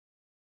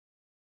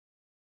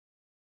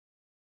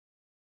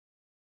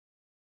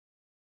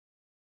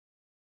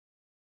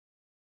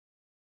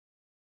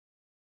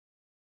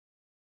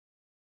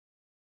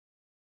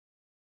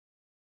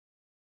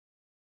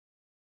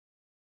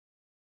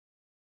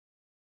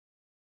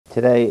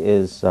Today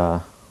is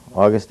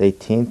August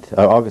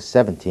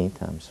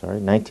 17th, I'm sorry,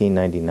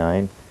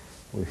 1999.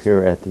 We're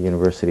here at the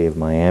University of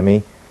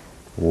Miami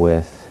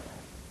with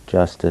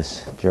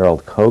Justice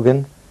Gerald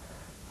Kogan.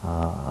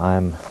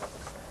 I'm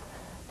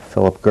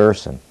Philip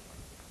Gerson.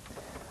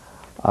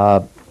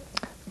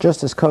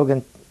 Justice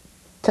Kogan,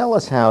 tell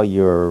us how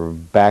your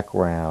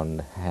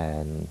background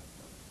and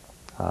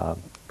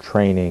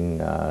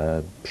training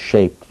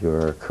shaped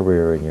your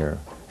career and your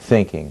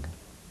thinking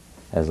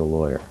as a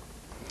lawyer.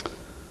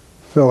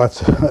 Phil,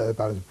 that's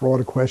about as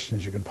broad a question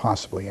as you can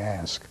possibly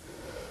ask.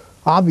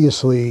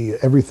 Obviously,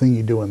 everything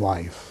you do in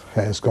life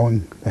is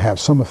going to have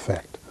some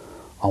effect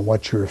on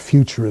what your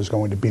future is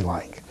going to be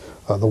like.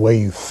 The way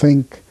you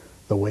think,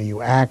 the way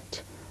you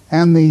act,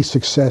 and the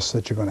success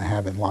that you're going to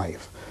have in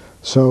life.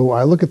 So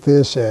I look at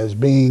this as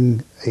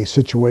being a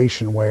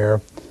situation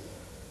where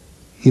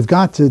you've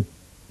got to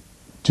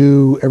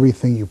do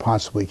everything you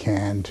possibly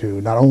can to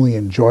not only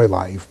enjoy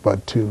life,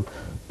 but to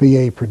be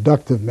a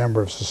productive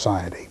member of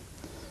society.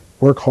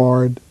 Work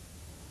hard,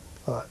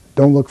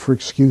 don't look for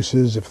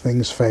excuses if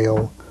things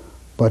fail,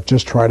 but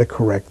just try to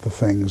correct the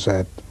things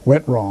that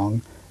went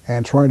wrong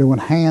and try to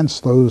enhance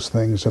those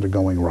things that are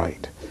going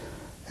right.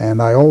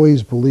 And I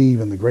always believe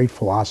in the great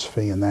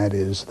philosophy, and that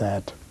is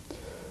that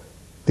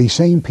the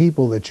same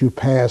people that you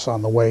pass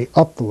on the way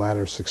up the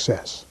ladder of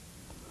success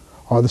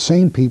are the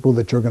same people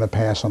that you're going to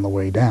pass on the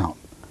way down.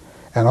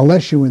 And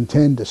unless you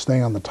intend to stay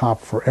on the top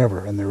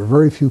forever, and there are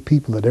very few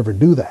people that ever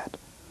do that,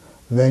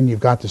 then you've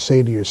got to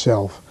say to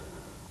yourself,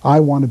 I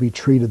want to be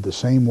treated the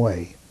same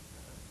way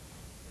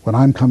when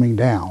I'm coming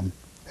down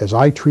as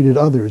I treated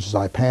others as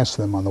I passed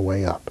them on the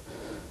way up.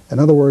 In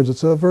other words,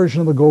 it's a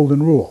version of the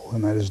golden rule,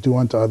 and that is do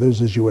unto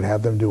others as you would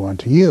have them do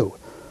unto you.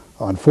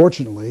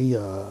 Unfortunately,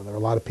 there are a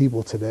lot of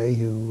people today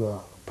who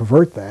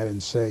pervert that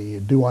and say you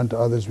do unto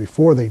others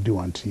before they do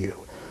unto you.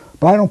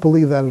 But I don't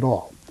believe that at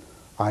all.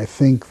 I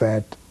think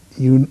that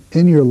in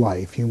your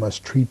life you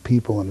must treat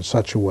people in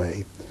such a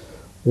way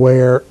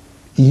where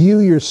you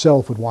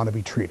yourself would want to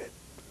be treated.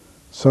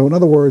 So in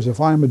other words, if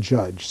I'm a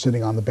judge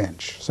sitting on the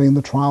bench, say in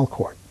the trial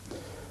court,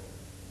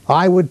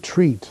 I would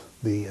treat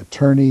the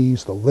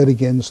attorneys, the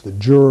litigants, the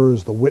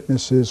jurors, the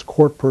witnesses,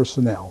 court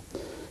personnel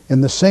in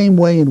the same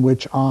way in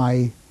which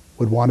I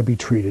would want to be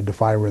treated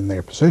if I were in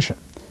their position.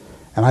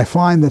 And I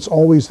find that's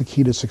always the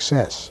key to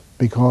success,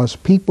 because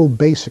people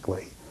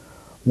basically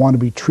want to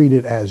be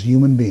treated as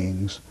human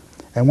beings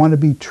and want to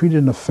be treated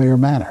in a fair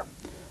manner.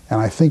 And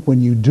I think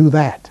when you do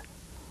that,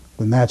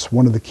 then that's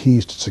one of the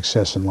keys to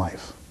success in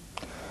life.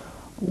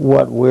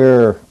 What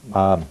we're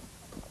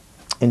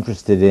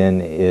interested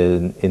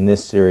in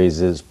this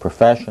series is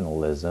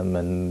professionalism,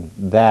 and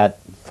that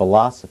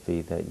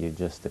philosophy that you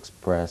just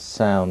expressed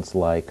sounds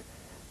like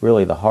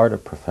really the heart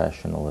of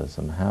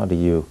professionalism. How do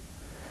you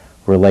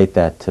relate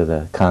that to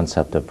the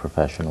concept of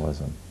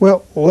professionalism?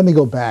 Well, let me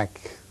go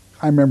back.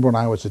 I remember when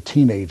I was a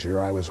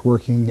teenager, I was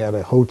working at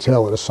a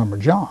hotel at a summer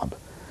job.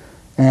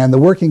 And the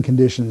working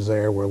conditions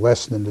there were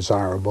less than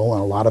desirable,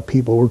 and a lot of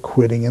people were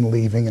quitting and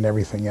leaving and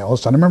everything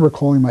else. And I remember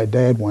calling my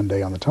dad one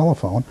day on the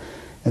telephone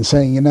and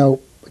saying, you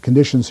know, the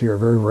conditions here are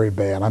very, very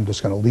bad. I'm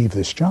just going to leave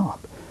this job.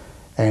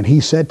 And he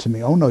said to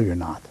me, oh, no, you're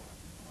not.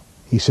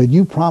 He said,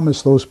 you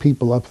promised those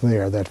people up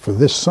there that for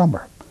this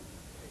summer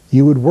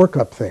you would work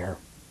up there,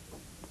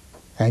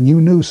 and you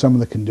knew some of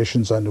the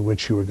conditions under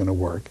which you were going to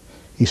work.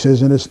 He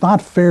says, and it's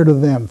not fair to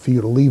them for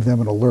you to leave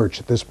them in a lurch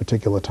at this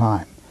particular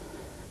time.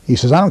 He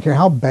says, I don't care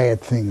how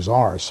bad things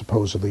are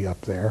supposedly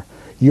up there,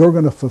 you're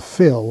going to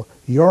fulfill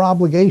your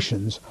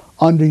obligations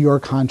under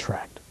your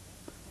contract.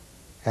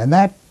 And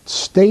that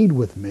stayed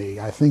with me,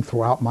 I think,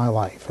 throughout my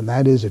life. And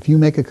that is, if you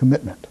make a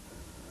commitment,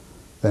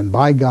 then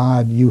by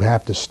God, you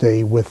have to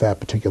stay with that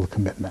particular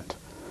commitment.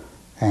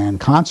 And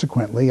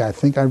consequently, I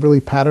think I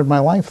really patterned my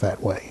life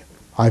that way.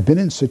 I've been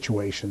in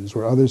situations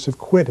where others have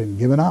quit and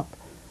given up.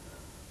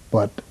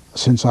 But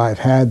since I've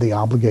had the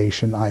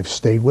obligation, I've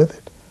stayed with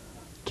it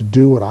to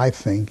do what I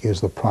think is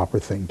the proper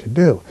thing to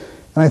do.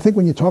 And I think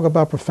when you talk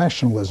about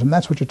professionalism,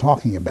 that's what you're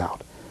talking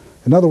about.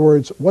 In other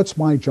words, what's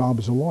my job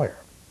as a lawyer?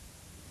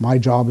 My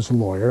job as a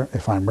lawyer,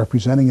 if I'm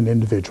representing an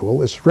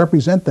individual, is to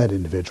represent that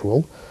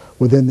individual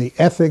within the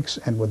ethics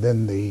and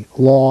within the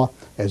law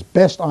as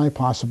best I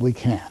possibly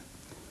can.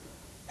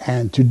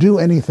 And to do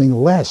anything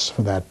less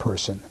for that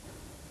person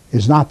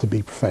is not to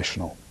be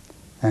professional.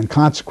 And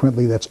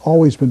consequently, that's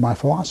always been my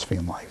philosophy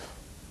in life.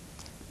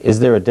 Is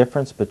there a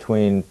difference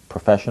between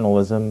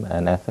professionalism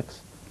and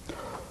ethics?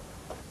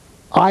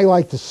 I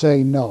like to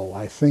say no.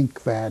 I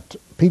think that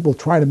people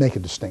try to make a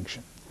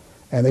distinction.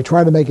 And they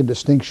try to make a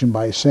distinction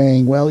by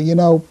saying, well, you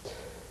know,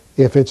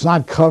 if it's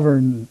not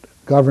governed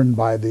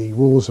by the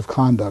rules of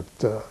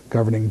conduct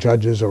governing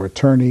judges or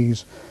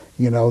attorneys,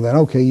 you know, then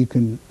okay, you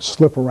can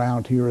slip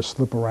around here or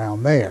slip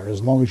around there,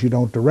 as long as you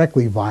don't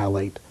directly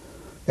violate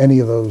any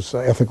of those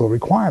ethical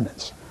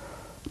requirements.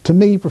 To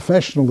me,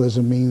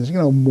 professionalism means, you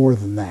know, more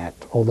than that,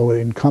 although it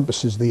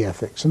encompasses the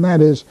ethics. And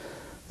that is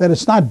that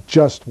it's not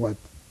just what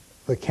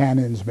the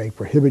canons may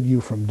prohibit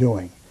you from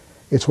doing.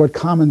 It's what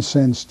common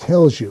sense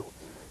tells you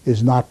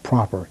is not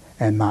proper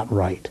and not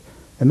right.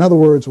 In other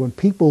words, when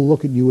people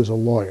look at you as a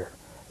lawyer,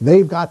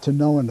 they've got to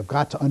know and have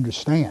got to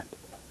understand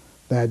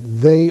that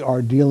they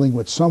are dealing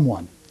with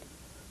someone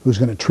who's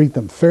going to treat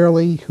them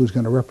fairly, who's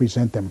going to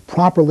represent them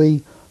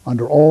properly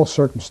under all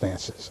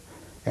circumstances.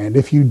 And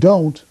if you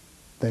don't,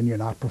 then you're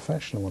not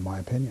professional, in my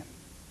opinion.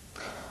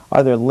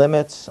 Are there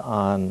limits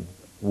on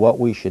what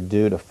we should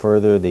do to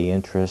further the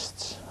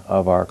interests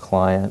of our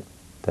client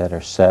that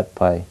are set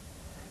by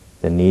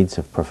the needs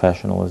of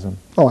professionalism?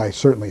 Oh, I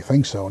certainly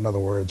think so. In other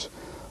words,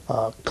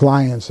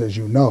 clients, as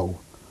you know,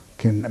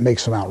 can make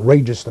some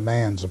outrageous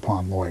demands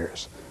upon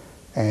lawyers.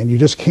 And you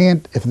just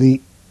can't, if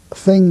the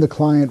thing the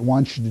client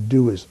wants you to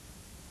do is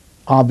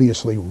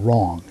obviously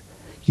wrong,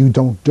 you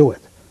don't do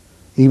it.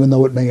 Even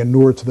though it may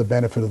inure to the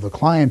benefit of the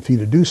client for you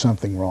to do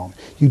something wrong,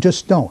 you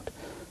just don't.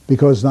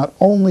 Because not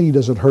only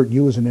does it hurt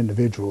you as an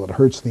individual, it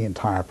hurts the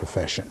entire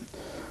profession.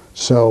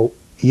 So,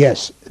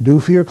 yes, do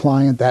for your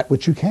client that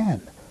which you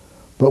can,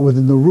 but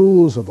within the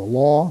rules of the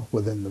law,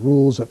 within the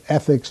rules of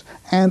ethics,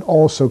 and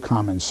also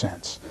common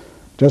sense.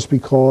 Just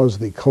because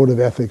the code of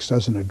ethics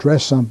doesn't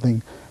address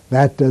something,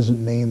 that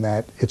doesn't mean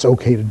that it's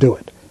okay to do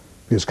it.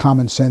 Because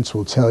common sense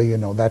will tell you,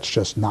 no, that's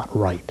just not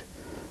right.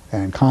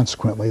 And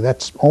consequently,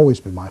 that's always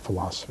been my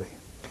philosophy.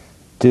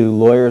 Do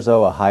lawyers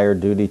owe a higher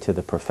duty to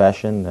the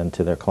profession than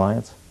to their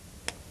clients?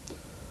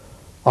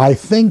 I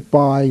think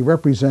by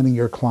representing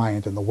your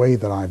client in the way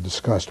that I've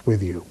discussed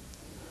with you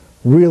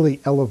really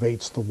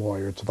elevates the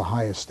lawyer to the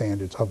highest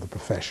standards of the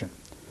profession.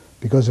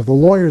 Because if the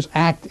lawyers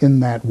act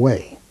in that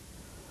way,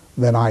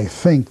 then I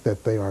think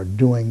that they are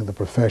doing the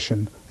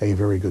profession a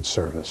very good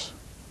service.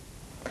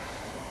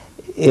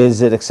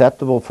 Is it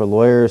acceptable for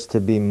lawyers to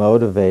be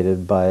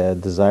motivated by a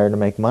desire to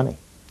make money?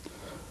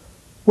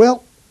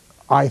 Well,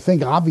 I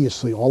think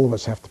obviously all of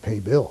us have to pay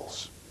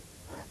bills.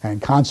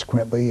 And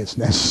consequently, it's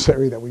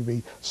necessary that we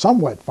be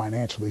somewhat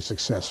financially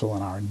successful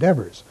in our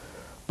endeavors.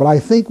 But I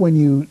think when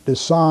you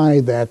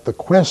decide that the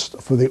quest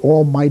for the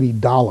almighty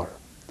dollar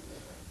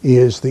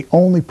is the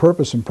only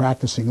purpose in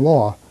practicing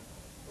law,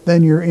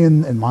 then you're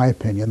in my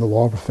opinion, the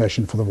law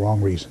profession for the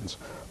wrong reasons.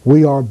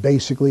 We are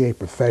basically a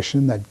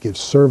profession that gives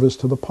service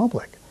to the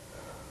public.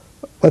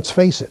 Let's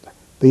face it,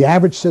 the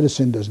average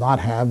citizen does not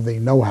have the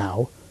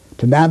know-how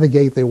to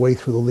navigate their way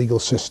through the legal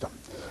system,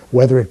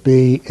 whether it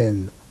be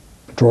in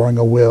drawing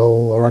a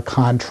will or a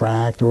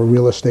contract or a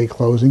real estate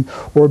closing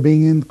or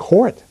being in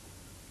court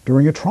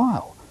during a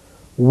trial.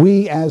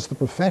 We as the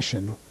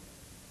profession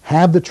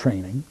have the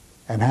training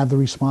and have the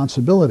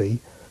responsibility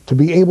to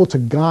be able to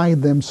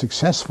guide them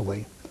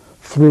successfully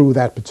through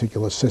that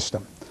particular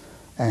system.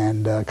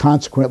 And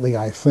consequently,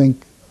 I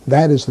think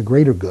that is the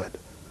greater good.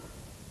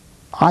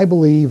 I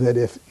believe that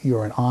if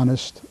you're an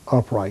honest,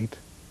 upright,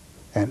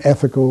 and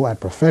ethical and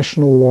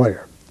professional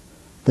lawyer,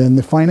 then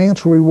the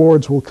financial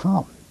rewards will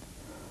come.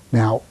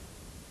 Now,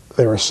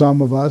 there are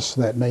some of us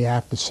that may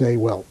have to say,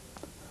 well,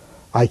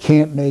 I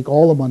can't make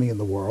all the money in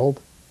the world,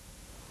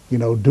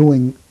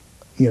 doing,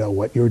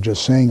 what you're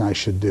just saying I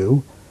should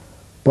do.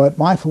 But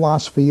my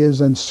philosophy is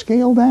then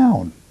scale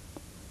down,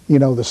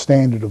 the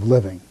standard of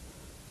living.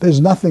 There's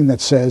nothing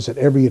that says that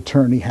every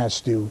attorney has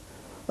to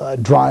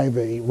drive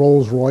a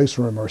Rolls Royce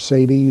or a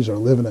Mercedes or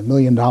live in $1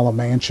 million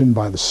mansion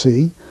by the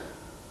sea.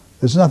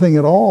 There's nothing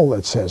at all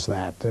that says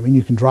that. I mean,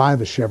 you can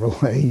drive a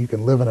Chevrolet, you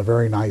can live in a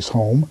very nice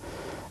home,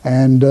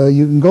 and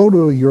you can go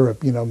to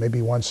Europe,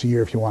 maybe once a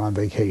year if you want on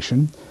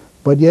vacation,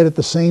 but yet at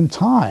the same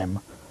time,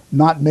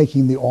 not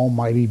making the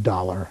almighty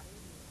dollar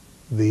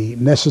the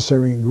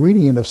necessary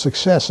ingredient of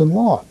success in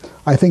law.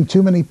 I think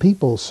too many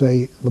people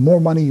say the more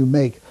money you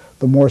make,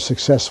 the more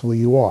successful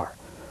you are.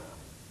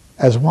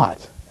 As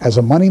what? As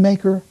a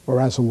moneymaker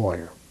or as a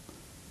lawyer?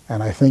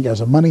 And I think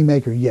as a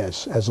moneymaker,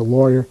 yes. As a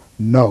lawyer,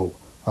 no,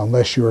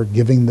 unless you're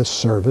giving the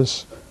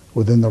service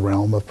within the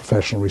realm of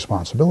professional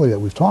responsibility that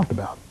we've talked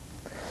about.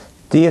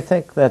 Do you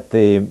think that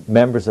the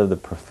members of the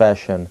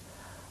profession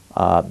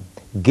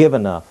give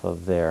enough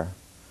of their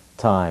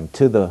time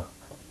to the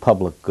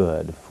public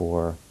good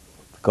for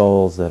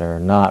goals that are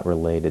not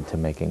related to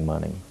making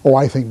money? Oh,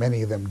 I think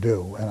many of them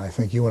do, and I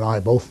think you and I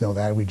both know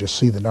that. We just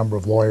see the number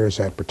of lawyers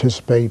that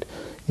participate,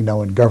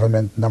 in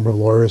government, number of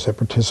lawyers that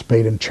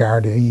participate in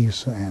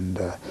charities and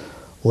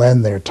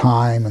lend their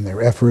time and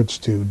their efforts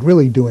to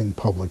really doing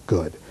public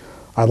good.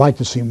 I'd like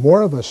to see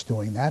more of us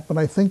doing that, but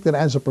I think that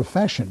as a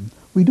profession,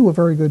 we do a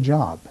very good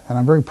job, and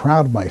I'm very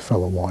proud of my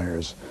fellow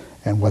lawyers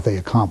and what they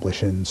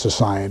accomplish in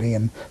society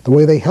and the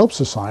way they help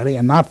society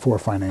and not for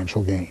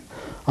financial gain.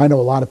 I know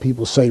a lot of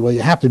people say, well,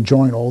 you have to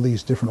join all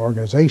these different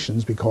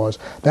organizations because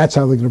that's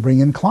how they're going to bring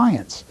in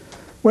clients.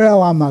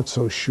 Well, I'm not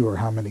so sure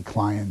how many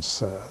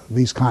clients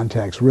these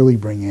contacts really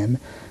bring in.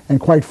 And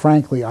quite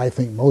frankly, I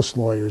think most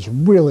lawyers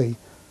really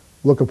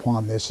look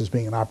upon this as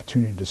being an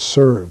opportunity to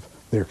serve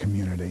their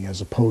community as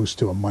opposed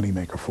to a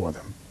moneymaker for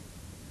them.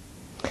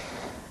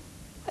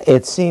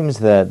 It seems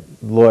that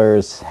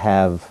lawyers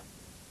have,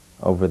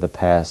 over the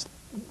past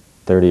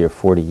 30 or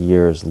 40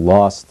 years,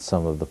 lost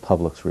some of the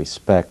public's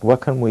respect. What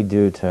can we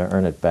do to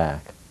earn it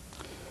back?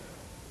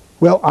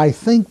 Well, I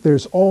think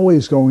there's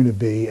always going to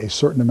be a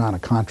certain amount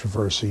of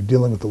controversy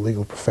dealing with the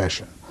legal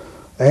profession.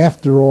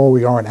 After all,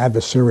 we are an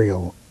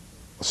adversarial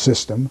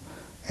system,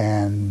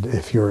 and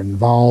if you're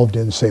involved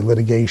in, say,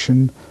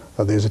 litigation,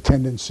 there's a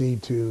tendency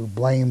to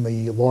blame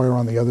the lawyer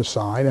on the other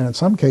side, and in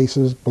some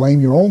cases, blame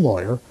your own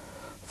lawyer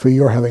for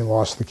your having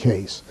lost the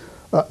case.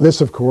 This,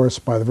 of course,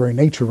 by the very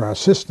nature of our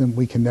system,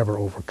 we can never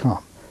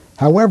overcome.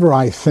 However,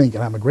 I think,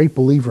 and I'm a great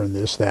believer in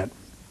this, that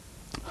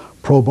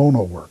pro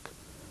bono work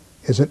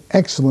is an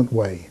excellent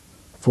way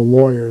for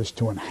lawyers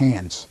to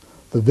enhance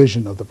the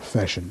vision of the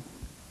profession.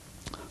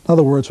 In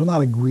other words, we're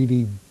not a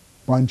greedy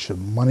bunch of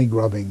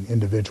money-grubbing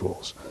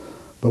individuals,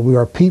 but we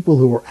are people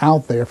who are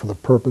out there for the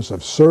purpose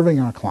of serving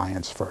our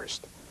clients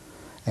first.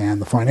 And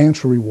the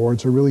financial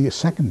rewards are really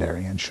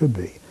secondary and should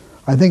be.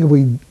 I think if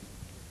we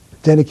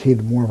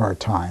dedicated more of our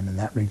time in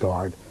that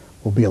regard,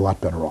 we'll be a lot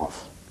better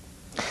off.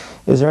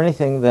 Is there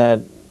anything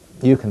that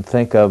you can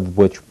think of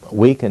which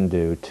we can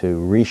do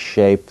to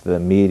reshape the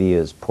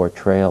media's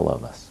portrayal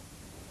of us?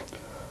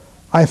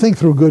 I think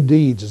through good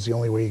deeds is the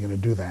only way you're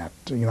going to do that.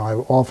 You know, I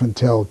often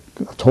told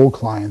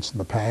clients in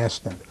the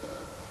past and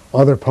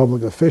other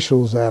public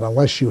officials that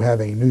unless you have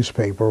a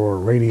newspaper or a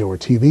radio or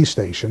TV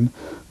station,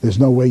 there's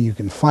no way you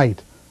can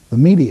fight the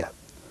media.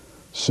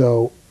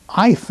 So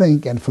I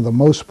think, and for the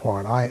most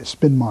part, it's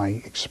been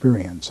my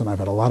experience, and I've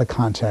had a lot of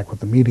contact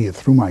with the media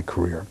through my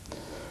career,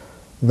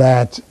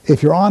 that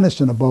if you're honest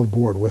and above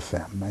board with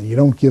them, and you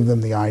don't give them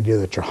the idea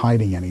that you're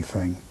hiding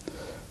anything,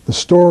 the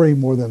story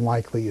more than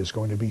likely is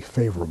going to be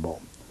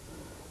favorable.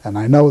 And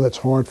I know that's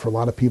hard for a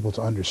lot of people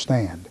to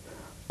understand,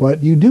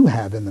 but you do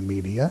have in the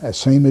media, as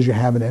same as you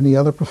have in any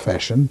other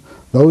profession,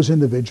 those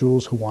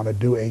individuals who want to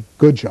do a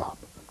good job,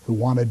 who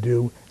want to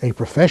do a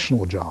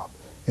professional job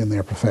in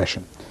their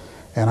profession.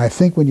 And I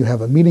think when you have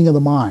a meeting of the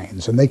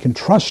minds and they can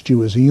trust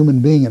you as a human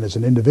being and as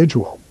an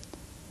individual,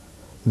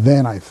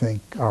 then I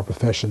think our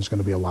profession is going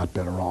to be a lot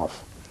better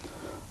off.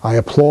 I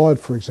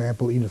applaud, for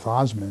example, Edith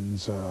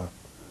Osmond's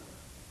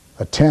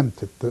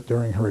attempt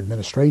during her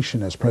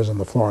administration as president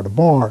of the Florida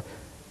Bar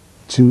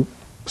to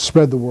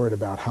spread the word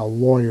about how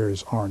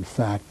lawyers are, in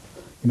fact,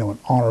 an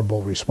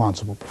honorable,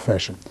 responsible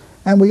profession.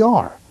 And we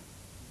are.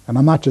 And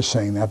I'm not just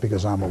saying that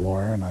because I'm a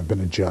lawyer and I've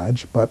been a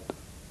judge, but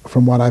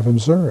from what I've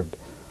observed.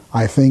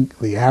 I think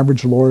the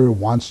average lawyer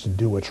wants to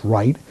do what's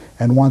right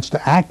and wants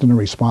to act in a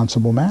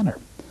responsible manner.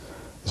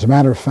 As a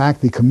matter of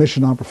fact, the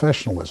Commission on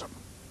Professionalism,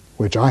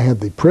 which I had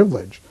the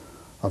privilege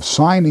of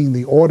signing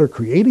the order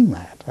creating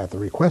that at the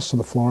request of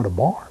the Florida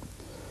Bar,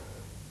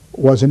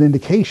 was an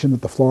indication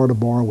that the Florida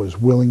Bar was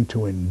willing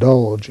to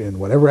indulge in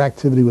whatever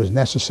activity was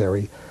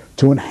necessary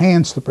to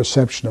enhance the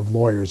perception of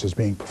lawyers as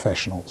being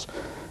professionals.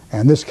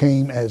 And this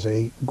came as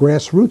a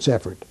grassroots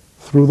effort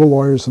through the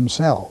lawyers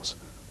themselves,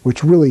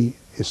 which really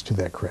is to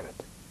their credit.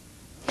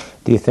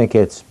 Do you think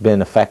it's been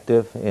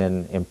effective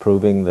in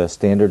improving the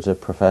standards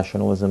of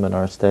professionalism in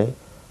our state?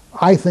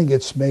 I think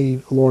it's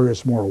made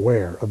lawyers more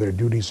aware of their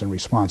duties and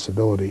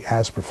responsibility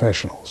as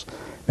professionals.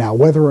 Now,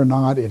 whether or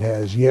not it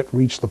has yet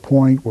reached the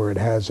point where it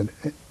has an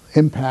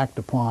impact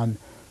upon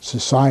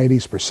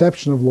society's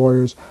perception of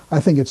lawyers, I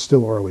think it's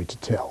still early to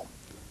tell.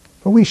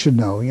 But we should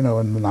know, in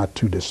the not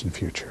too distant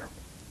future.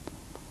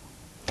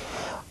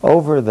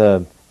 Over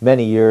the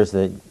many years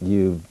that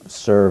you've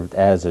served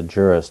as a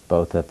jurist,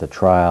 both at the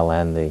trial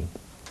and the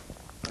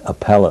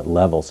appellate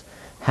levels,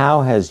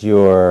 how has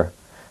your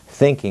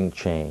thinking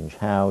changed?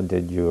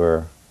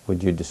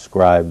 Would you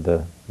describe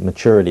the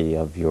maturity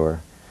of your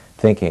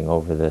thinking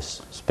over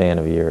this span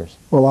of years?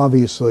 Well,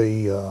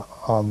 obviously,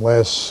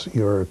 unless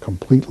you're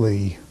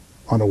completely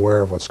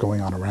unaware of what's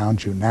going on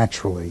around you,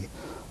 naturally,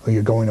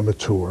 you're going to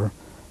mature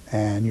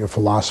and your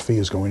philosophy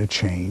is going to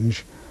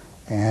change.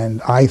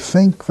 And I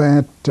think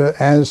that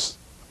as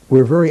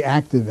we're very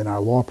active in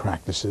our law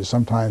practices,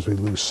 sometimes we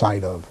lose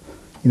sight of,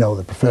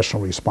 the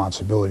professional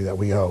responsibility that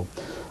we owe.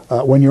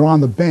 When you're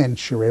on the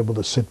bench, you're able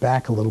to sit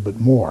back a little bit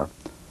more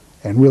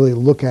and really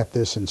look at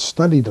this and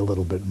study it a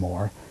little bit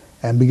more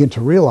and begin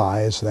to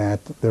realize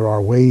that there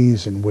are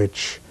ways in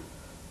which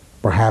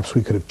perhaps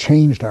we could have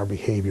changed our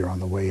behavior on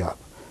the way up.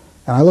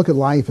 And I look at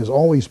life as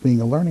always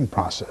being a learning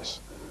process.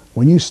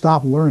 When you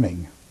stop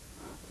learning,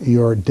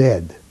 you're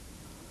dead.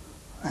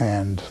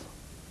 And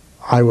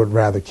I would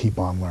rather keep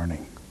on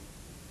learning.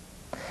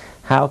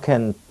 How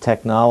can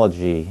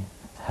technology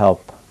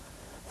help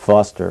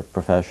foster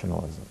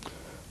professionalism?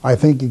 I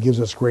think it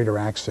gives us greater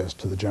access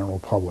to the general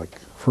public.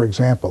 For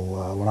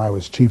example, when I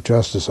was Chief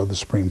Justice of the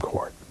Supreme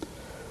Court,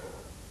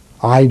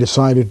 I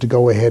decided to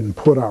go ahead and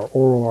put our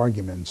oral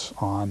arguments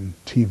on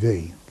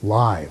TV,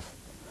 live.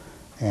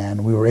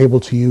 And we were able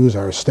to use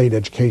our state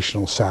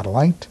educational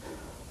satellite.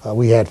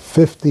 We had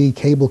 50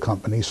 cable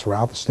companies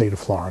throughout the state of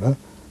Florida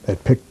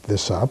that picked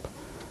this up,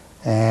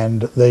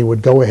 and they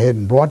would go ahead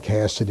and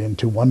broadcast it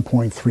into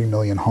 1.3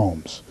 million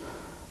homes.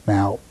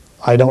 Now,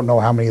 I don't know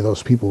how many of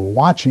those people were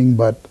watching,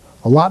 but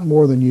a lot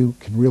more than you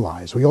can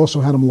realize. We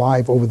also had them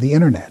live over the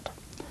internet.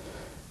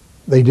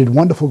 They did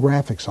wonderful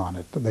graphics on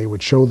it. They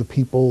would show the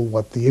people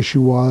what the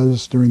issue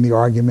was during the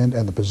argument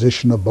and the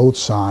position of both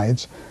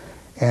sides.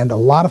 And a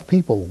lot of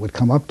people would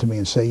come up to me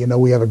and say, you know,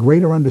 we have a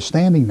greater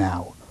understanding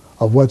now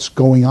of what's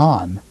going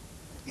on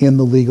in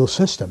the legal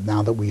system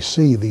now that we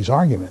see these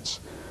arguments.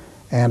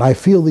 And I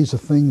feel these are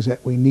things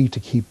that we need to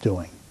keep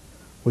doing.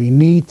 We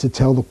need to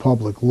tell the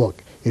public,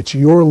 look, it's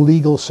your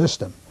legal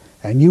system,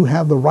 and you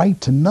have the right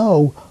to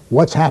know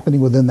what's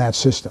happening within that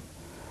system.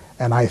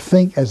 And I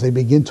think as they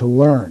begin to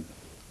learn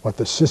what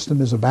the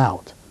system is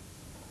about,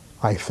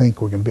 I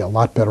think we're going to be a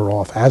lot better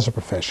off as a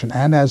profession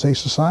and as a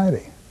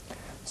society.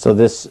 So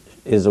this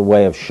is a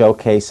way of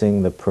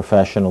showcasing the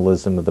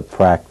professionalism of the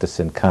practice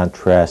in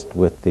contrast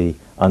with the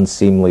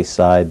unseemly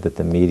side that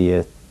the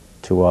media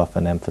too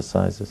often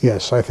emphasizes?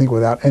 Yes, I think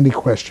without any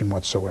question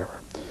whatsoever.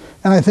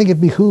 And I think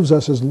it behooves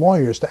us as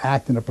lawyers to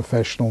act in a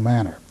professional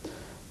manner.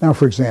 Now,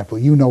 for example,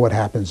 you know what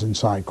happens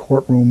inside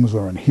courtrooms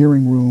or in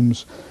hearing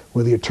rooms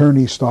where the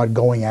attorneys start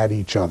going at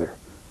each other.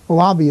 Well,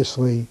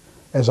 obviously,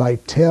 as I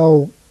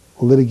tell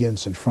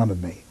litigants in front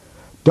of me,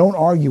 don't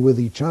argue with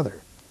each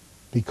other,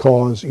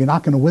 because you're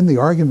not going to win the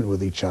argument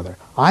with each other.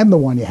 I'm the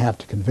one you have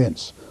to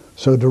convince.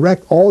 So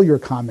direct all your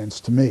comments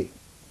to me.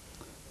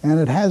 And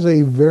it has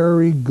a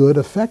very good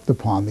effect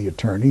upon the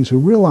attorneys who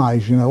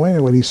realize, you know, hey,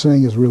 what he's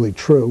saying is really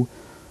true.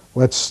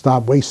 Let's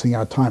stop wasting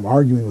our time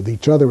arguing with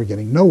each other. We're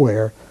getting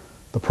nowhere.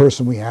 The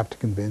person we have to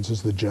convince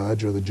is the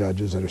judge or the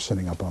judges that are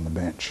sitting up on the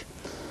bench.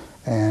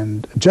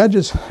 And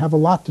judges have a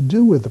lot to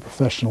do with the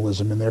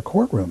professionalism in their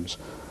courtrooms.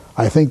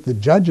 I think the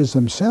judges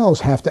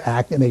themselves have to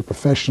act in a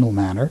professional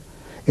manner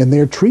in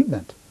their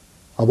treatment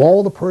of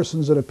all the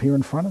persons that appear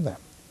in front of them.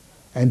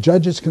 And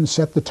judges can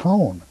set the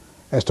tone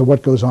as to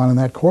what goes on in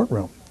that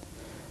courtroom.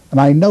 And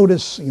I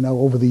notice, you know,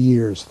 over the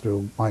years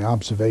through my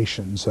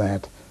observations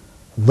that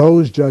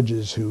those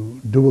judges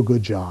who do a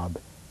good job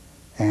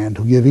and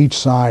who give each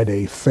side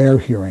a fair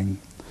hearing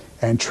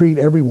and treat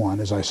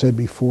everyone, as I said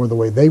before, the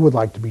way they would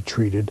like to be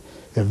treated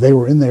if they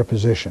were in their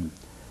position,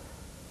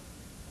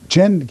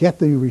 get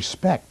the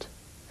respect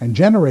and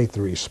generate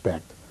the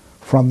respect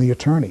from the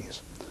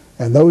attorneys.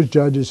 And those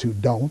judges who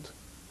don't,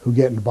 who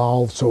get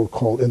involved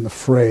so-called in the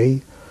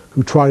fray,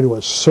 who try to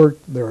assert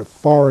their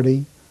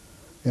authority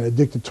in a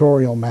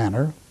dictatorial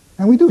manner,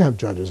 and we do have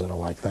judges that are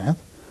like that,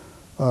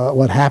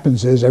 what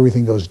happens is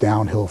everything goes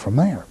downhill from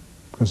there,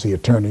 because the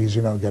attorneys,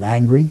 you know, get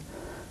angry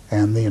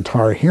and the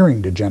entire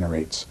hearing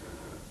degenerates.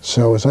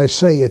 So as I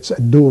say, it's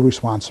a dual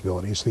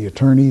responsibility. It's the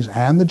attorneys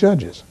and the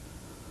judges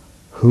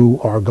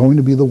who are going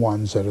to be the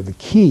ones that are the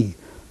key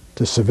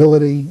to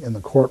civility in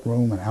the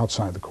courtroom and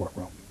outside the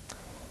courtroom.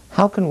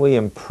 How can we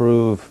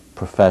improve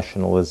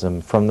professionalism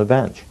from the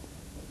bench?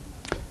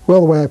 Well,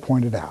 the way I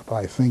pointed out,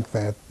 I think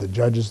that the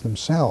judges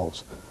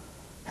themselves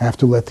have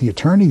to let the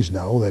attorneys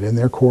know that in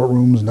their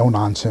courtrooms no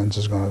nonsense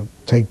is going to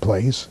take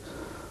place,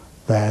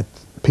 that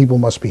people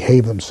must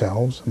behave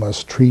themselves,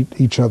 must treat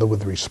each other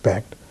with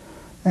respect,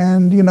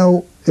 and, you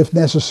know, if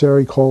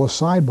necessary, call a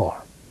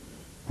sidebar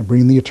and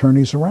bring the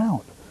attorneys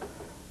around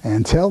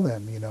and tell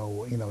them, you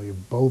know, you're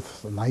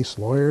both nice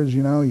lawyers,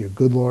 you know, you're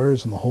good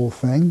lawyers and the whole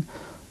thing,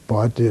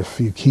 but if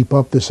you keep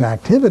up this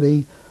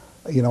activity,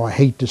 you know, I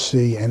hate to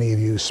see any of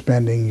you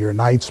spending your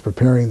nights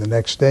preparing the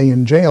next day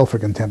in jail for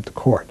contempt of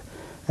court.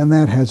 And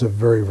that has a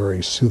very,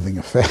 very soothing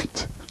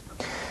effect.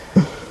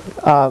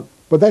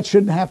 But that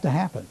shouldn't have to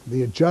happen.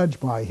 The judge,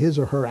 by his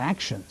or her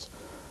actions,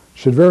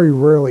 should very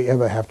rarely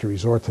ever have to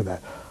resort to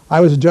that.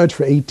 I was a judge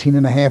for 18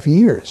 and a half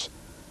years,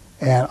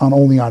 and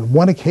only on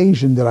one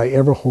occasion did I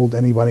ever hold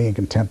anybody in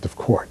contempt of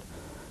court.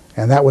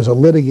 And that was a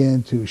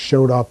litigant who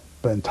showed up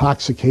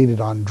intoxicated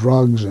on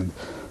drugs and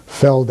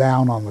fell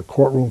down on the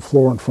courtroom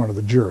floor in front of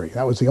the jury.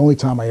 That was the only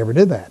time I ever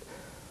did that.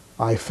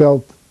 I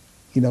felt,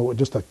 you know,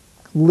 just a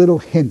little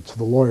hint to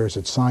the lawyers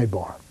at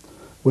sidebar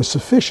was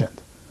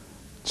sufficient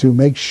to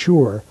make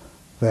sure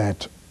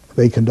that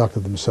they conducted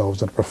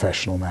themselves in a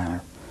professional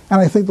manner.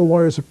 And I think the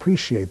lawyers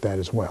appreciate that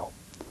as well.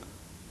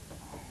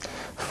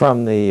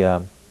 From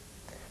the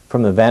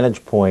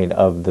vantage point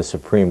of the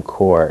Supreme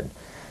Court,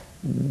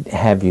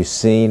 have you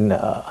seen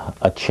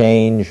a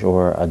change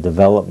or a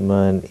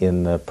development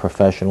in the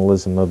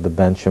professionalism of the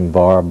bench and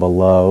bar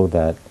below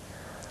that?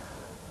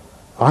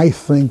 I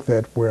think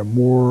that we're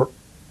more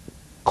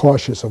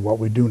cautious of what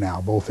we do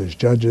now, both as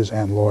judges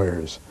and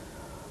lawyers.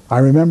 I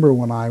remember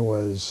when I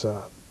was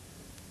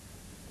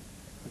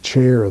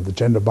chair of the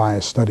Gender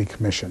Bias Study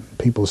Commission,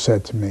 people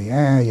said to me,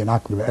 you're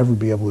not going to ever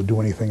be able to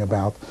do anything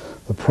about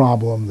the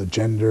problem, the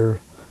gender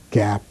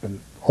gap, and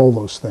all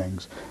those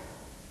things.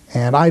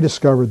 And I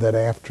discovered that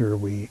after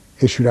we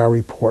issued our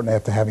report and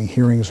after having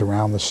hearings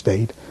around the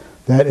state,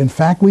 that in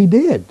fact we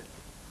did.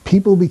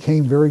 People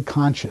became very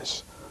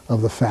conscious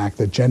of the fact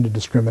that gender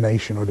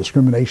discrimination or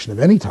discrimination of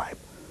any type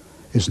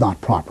is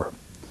not proper.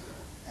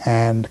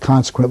 And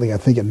consequently, I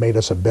think it made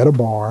us a better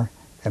bar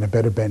and a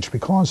better bench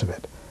because of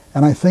it.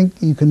 And I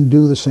think you can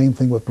do the same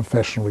thing with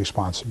professional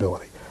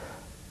responsibility.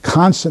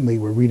 Constantly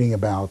we're reading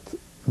about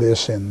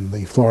this in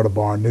the Florida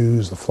Bar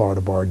News, the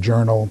Florida Bar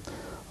Journal,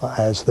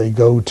 as they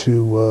go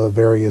to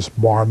various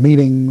bar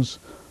meetings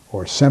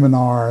or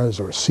seminars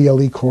or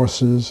CLE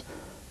courses.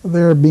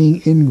 They're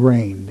being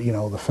ingrained, you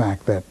know, the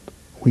fact that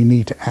we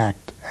need to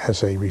act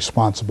as a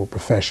responsible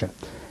profession.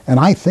 And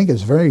I think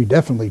it's very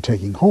definitely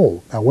taking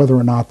hold. Now, whether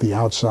or not the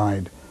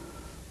outside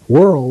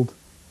world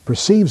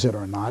perceives it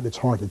or not, it's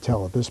hard to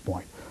tell at this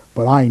point.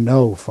 But I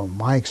know from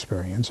my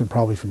experience, and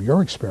probably from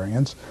your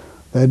experience,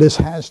 that this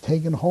has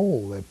taken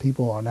hold, that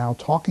people are now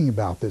talking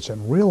about this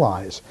and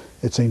realize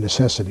it's a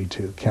necessity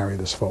to carry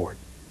this forward.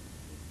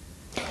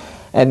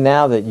 And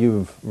now that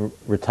you've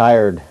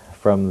retired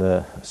from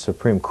the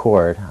Supreme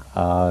Court,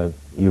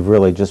 you've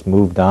really just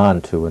moved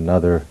on to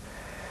another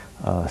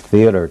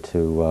theater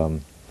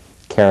to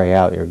carry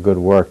out your good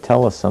work.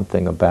 Tell us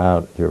something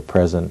about your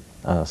present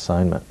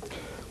assignment.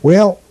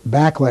 Well,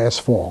 back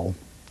last fall,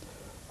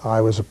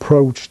 I was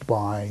approached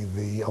by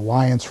the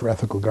Alliance for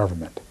Ethical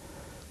Government,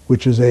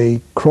 which is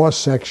a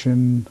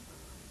cross-section,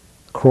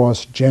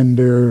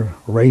 cross-gender,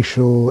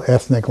 racial,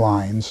 ethnic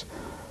lines,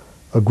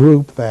 a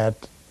group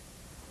that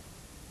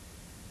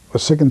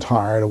was sick and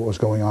tired of what was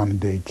going on in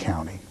Dade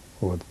County,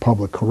 with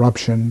public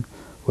corruption,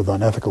 with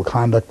unethical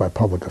conduct by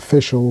public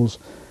officials,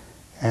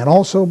 and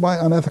also by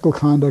unethical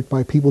conduct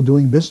by people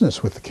doing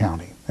business with the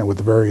county and with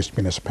the various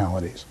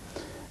municipalities.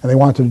 And they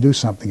wanted to do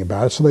something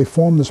about it, so they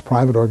formed this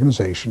private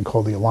organization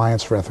called the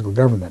Alliance for Ethical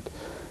Government.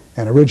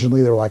 And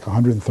originally there were like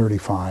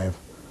 135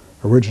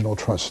 original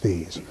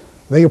trustees.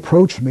 They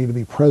approached me to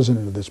be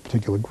president of this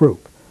particular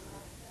group.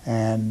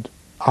 And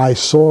I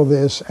saw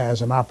this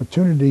as an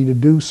opportunity to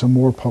do some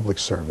more public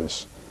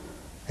service.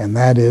 And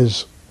that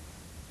is,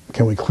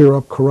 can we clear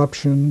up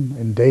corruption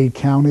in Dade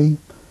County?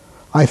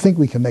 I think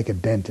we can make a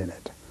dent in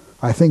it.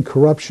 I think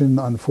corruption,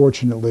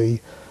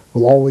 unfortunately,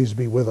 will always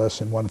be with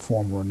us in one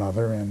form or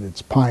another, and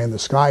it's pie in the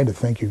sky to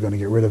think you're going to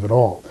get rid of it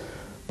all.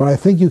 But I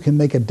think you can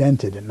make a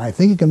dent in it, and I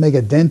think you can make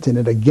a dent in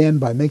it again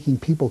by making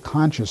people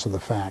conscious of the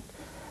fact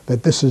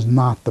that this is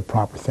not the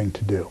proper thing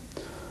to do.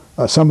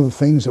 Some of the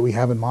things that we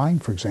have in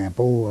mind, for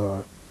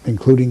example,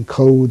 including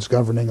codes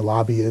governing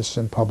lobbyists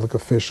and public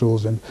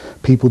officials and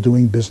people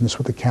doing business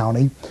with the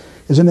county,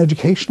 is an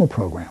educational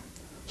program,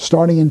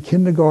 starting in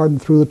kindergarten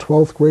through the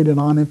 12th grade and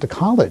on into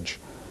college,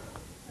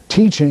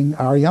 teaching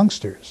our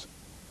youngsters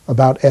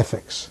about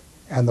ethics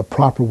and the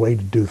proper way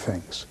to do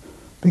things.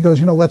 Because,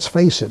 you know, let's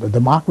face it, a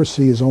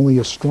democracy is only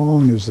as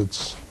strong as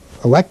its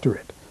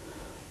electorate.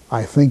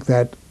 I think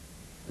that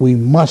we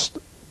must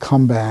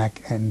come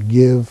back and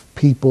give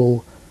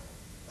people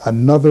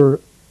another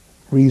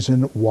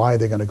reason why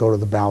they're going to go to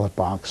the ballot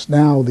box.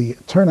 Now, the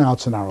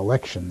turnouts in our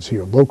elections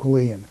here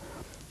locally and,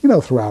 you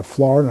know, throughout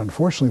Florida, and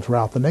unfortunately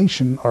throughout the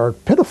nation, are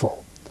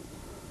pitiful.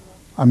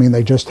 I mean,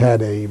 they just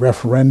had a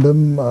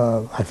referendum,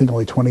 I think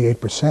only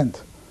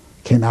 28%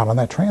 came out on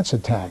that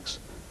transit tax.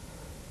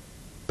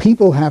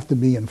 People have to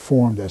be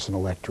informed as an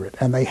electorate,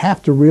 and they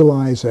have to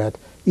realize that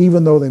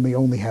even though they may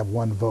only have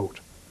one vote,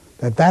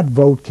 that that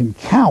vote can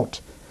count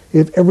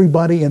if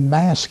everybody en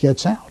masse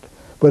gets out.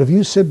 But if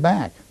you sit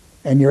back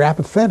and you're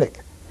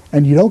apathetic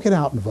and you don't get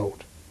out and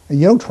vote, and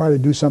you don't try to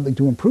do something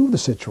to improve the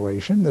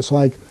situation, it's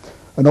like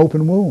an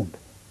open wound.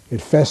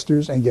 It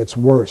festers and gets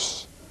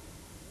worse,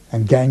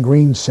 and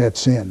gangrene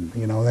sets in,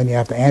 you know, and then you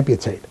have to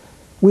amputate.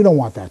 We don't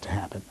want that to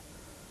happen.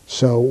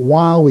 So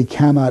while we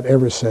cannot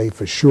ever say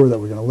for sure that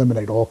we're going to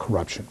eliminate all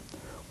corruption,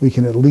 we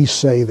can at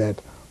least say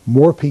that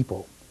more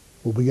people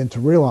will begin to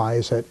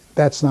realize that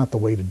that's not the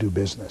way to do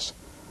business.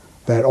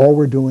 That all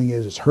we're doing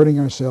is hurting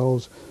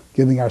ourselves,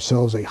 giving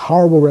ourselves a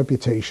horrible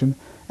reputation,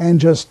 and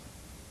just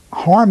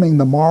harming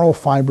the moral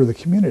fiber of the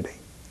community.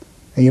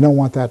 And you don't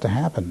want that to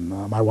happen.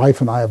 My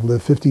wife and I have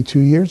lived 52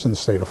 years in the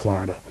state of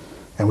Florida.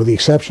 And with the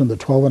exception of the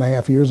 12 and a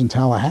half years in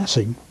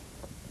Tallahassee,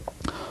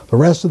 the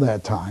rest of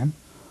that time,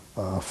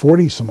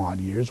 40 some odd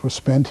years, were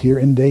spent here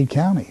in Dade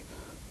County.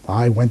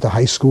 I went to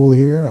high school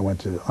here. I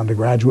went to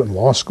undergraduate and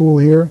law school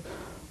here.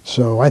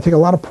 So I take a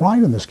lot of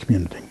pride in this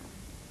community.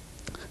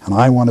 And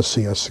I want to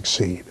see us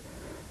succeed.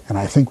 And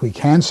I think we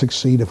can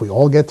succeed if we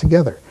all get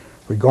together,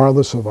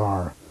 regardless of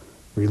our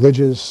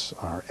religious,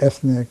 our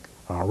ethnic,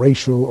 our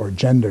racial, or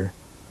gender.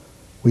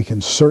 We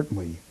can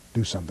certainly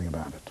do something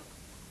about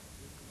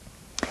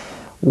it.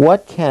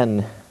 What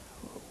can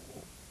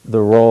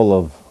the role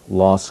of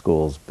law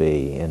schools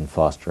be in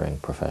fostering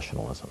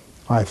professionalism?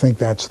 I think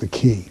that's the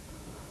key.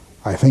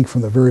 I think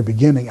from the very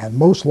beginning, and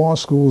most law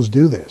schools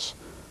do this,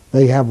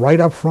 they have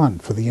right up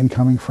front for the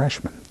incoming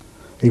freshmen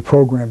a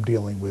program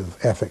dealing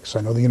with ethics.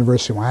 I know the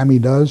University of Miami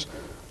does.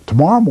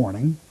 Tomorrow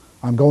morning,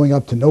 I'm going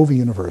up to Nova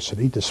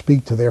University to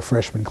speak to their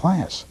freshman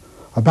class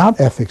about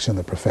ethics in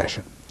the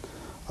profession.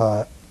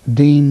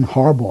 Dean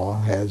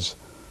Harbaugh has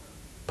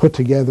put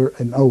together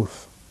an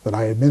oath that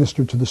I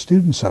administered to the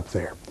students up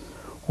there,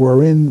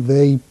 wherein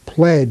they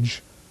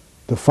pledge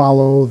to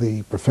follow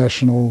the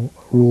professional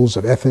rules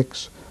of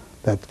ethics,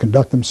 that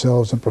conduct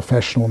themselves in a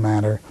professional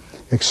manner,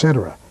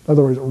 etc. In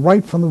other words,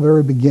 right from the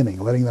very beginning,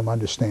 letting them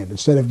understand.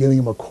 Instead of giving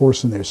them a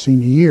course in their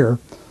senior year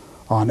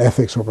on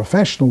ethics or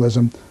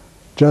professionalism,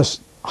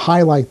 just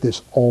highlight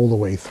this all the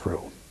way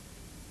through.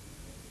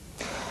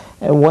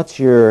 And what's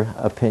your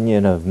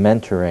opinion of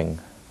mentoring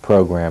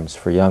programs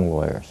for young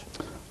lawyers?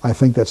 I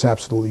think that's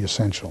absolutely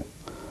essential.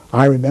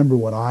 I remember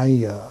when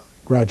I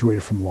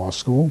graduated from law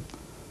school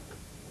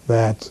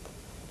that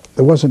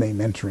there wasn't a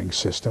mentoring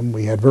system.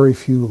 We had very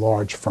few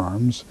large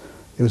firms.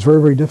 It was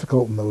very, very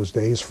difficult in those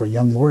days for a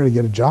young lawyer to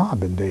get a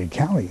job in Dade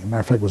County. As a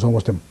matter of fact, it was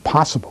almost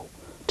impossible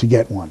to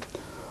get one.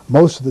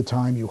 Most of the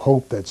time, you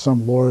hoped that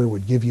some lawyer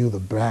would give you the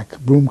back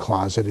broom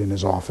closet in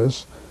his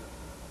office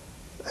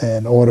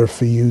in order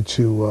for you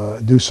to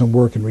do some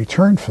work in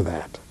return for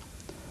that.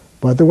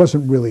 But there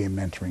wasn't really a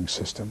mentoring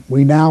system.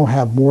 We now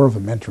have more of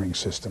a mentoring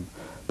system,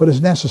 but it's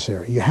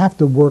necessary. You have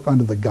to work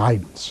under the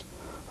guidance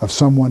of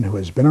someone who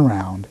has been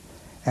around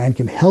and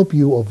can help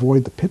you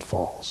avoid the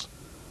pitfalls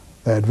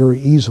that very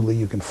easily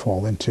you can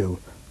fall into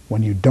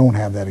when you don't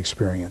have that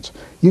experience.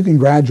 You can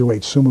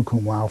graduate summa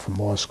cum laude from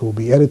law school,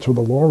 be editor of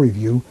the law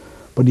review,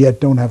 but yet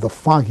don't have the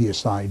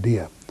foggiest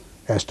idea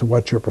as to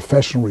what your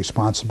professional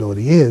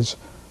responsibility is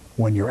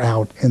when you're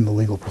out in the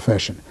legal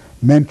profession.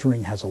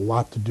 Mentoring has a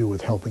lot to do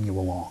with helping you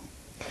along.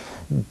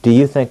 Do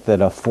you think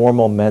that a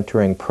formal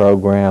mentoring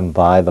program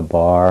by the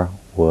bar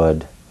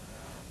would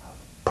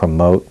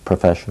promote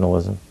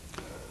professionalism?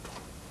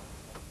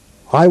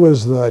 I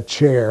was the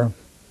chair,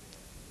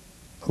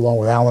 along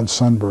with Alan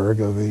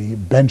Sundberg, of the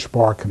Bench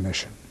Bar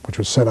Commission, which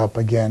was set up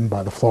again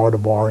by the Florida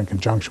Bar in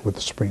conjunction with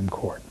the Supreme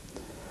Court.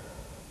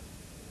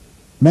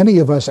 Many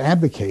of us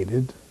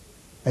advocated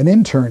an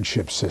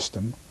internship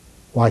system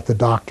like the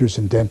doctors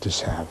and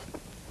dentists have.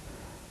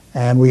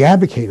 And we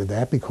advocated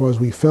that because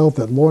we felt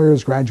that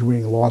lawyers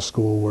graduating law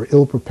school were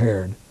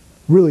ill-prepared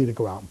really to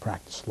go out and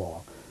practice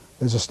law.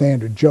 There's a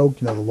standard joke,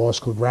 the law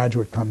school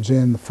graduate comes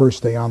in, the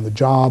first day on the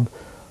job,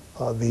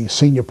 the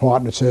senior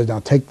partner says,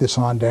 now take this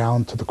on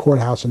down to the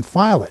courthouse and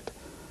file it.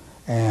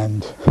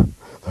 And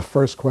the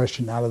first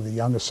question out of the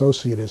young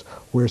associate is,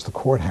 where's the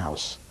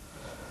courthouse?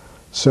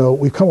 So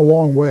we've come a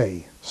long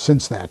way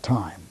since that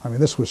time. I mean,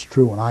 this was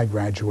true when I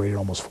graduated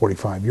almost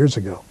 45 years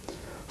ago.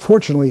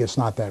 Fortunately, it's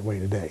not that way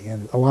today.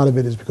 And a lot of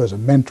it is because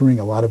of mentoring.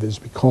 A lot of it is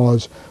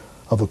because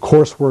of the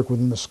coursework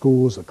within the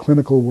schools, the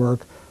clinical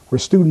work, where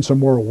students are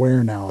more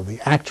aware now of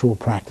the actual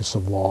practice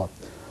of law,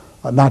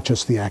 not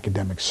just the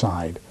academic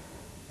side.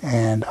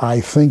 And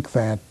I think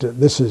that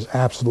this is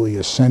absolutely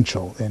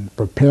essential in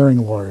preparing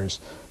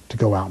lawyers to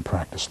go out and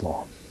practice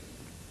law.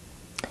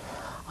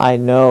 I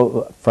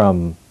know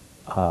from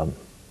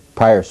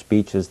prior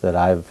speeches that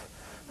I've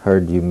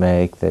heard you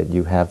make that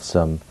you have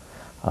some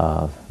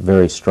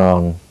very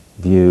strong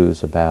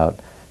views about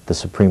the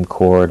Supreme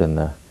Court and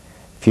the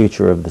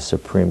future of the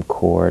Supreme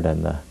Court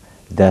and the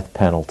death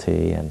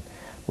penalty, and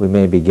we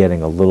may be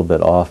getting a little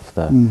bit off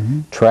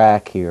the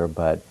track here,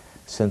 but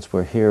since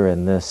we're here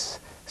in this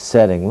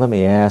setting, let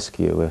me ask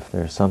you if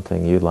there's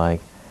something you'd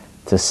like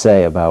to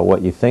say about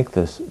what you think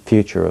the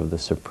future of the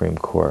Supreme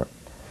Court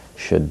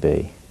should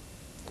be.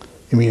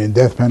 You mean in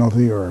death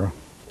penalty or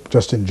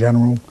just in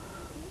general?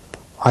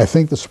 I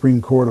think the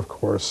Supreme Court, of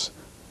course,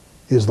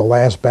 is the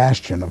last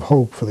bastion of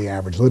hope for the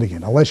average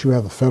litigant. Unless you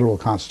have a federal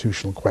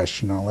constitutional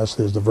question, unless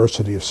there's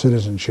diversity of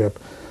citizenship,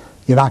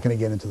 you're not going to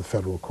get into the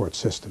federal court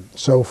system.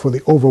 So for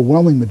the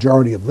overwhelming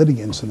majority of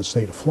litigants in the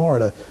state of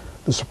Florida,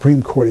 the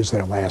Supreme Court is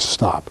their last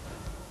stop.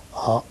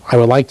 I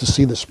would like to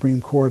see the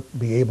Supreme Court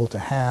be able to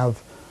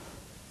have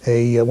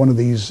one of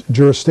these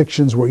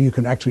jurisdictions where you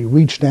can actually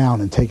reach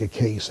down and take a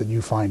case that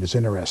you find is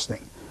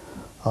interesting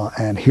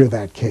and hear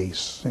that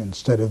case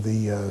instead of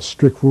the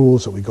strict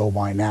rules that we go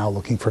by now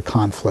looking for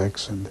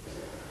conflicts. And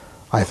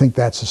I think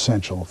that's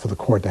essential for the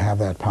court to have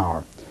that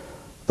power.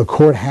 The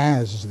court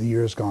has, as the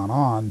years gone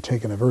on,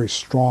 taken a very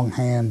strong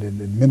hand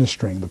in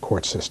administering the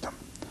court system.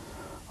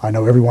 I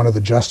know every one of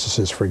the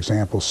justices, for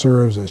example,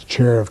 serves as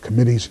chair of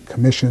committees and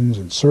commissions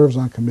and serves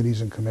on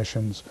committees and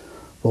commissions,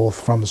 both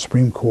from the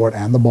Supreme Court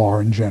and the bar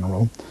in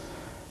general.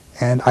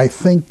 And I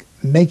think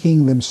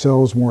making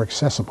themselves more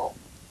accessible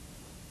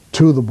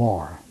to the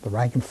bar, the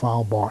rank and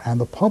file bar, and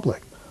the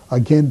public,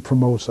 again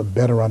promotes a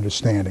better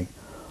understanding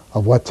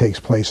of what takes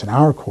place in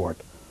our court,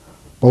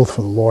 both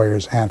for the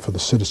lawyers and for the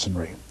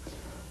citizenry.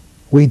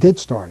 We did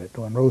start it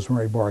when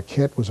Rosemary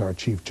Barquette was our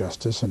Chief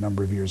Justice a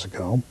number of years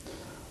ago.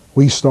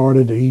 We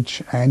started at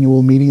each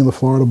annual meeting of the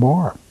Florida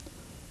Bar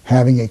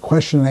having a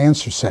question and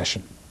answer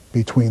session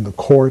between the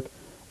court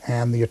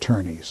and the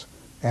attorneys.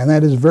 And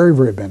that is very,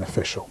 very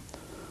beneficial.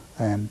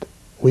 And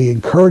we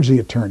encourage the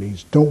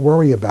attorneys, don't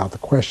worry about the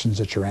questions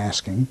that you're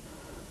asking.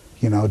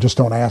 Just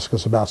don't ask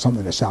us about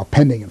something that's out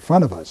pending in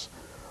front of us.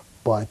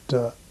 But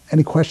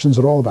any questions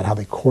at all about how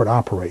the court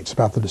operates,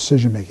 about the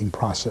decision-making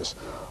process,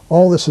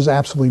 all this is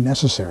absolutely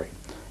necessary.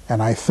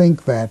 And I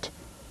think that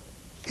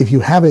if you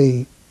have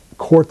a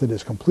court that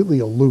is completely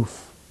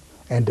aloof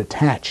and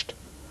detached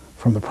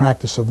from the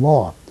practice of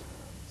law,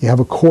 you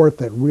have a court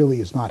that really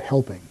is not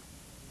helping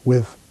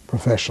with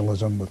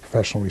professionalism, with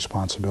professional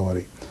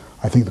responsibility.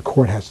 I think the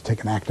court has to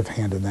take an active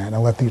hand in that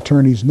and let the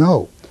attorneys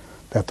know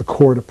that the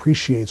court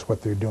appreciates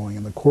what they're doing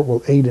and the court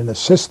will aid and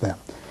assist them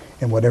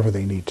in whatever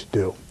they need to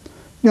do.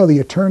 The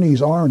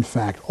attorneys are in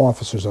fact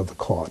officers of the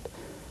court,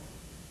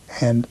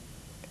 and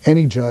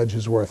any judge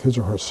who's worth his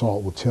or her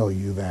salt will tell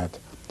you that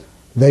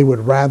they would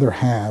rather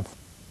have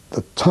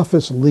the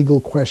toughest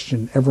legal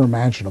question ever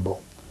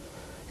imaginable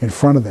in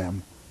front of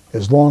them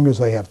as long as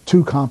they have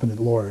two competent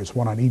lawyers,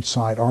 one on each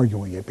side,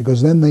 arguing it,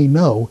 because then they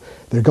know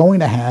they're going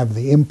to have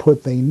the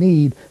input they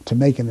need to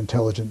make an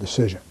intelligent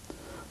decision.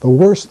 The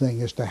worst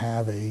thing is to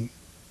have a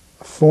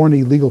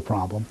thorny legal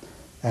problem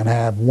and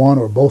have one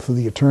or both of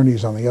the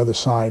attorneys on the other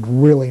side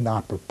really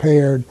not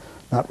prepared,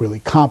 not really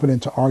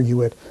competent to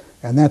argue it,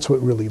 and that's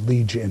what really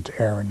leads you into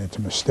error and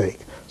into mistake.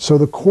 So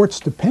the courts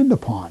depend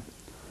upon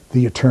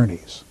the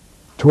attorneys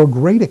to a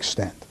great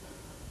extent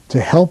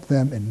to help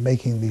them in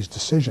making these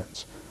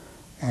decisions.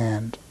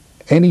 And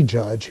any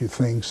judge who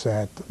thinks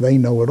that they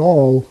know it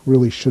all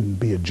really shouldn't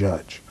be a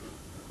judge.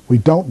 We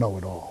don't know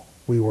it all.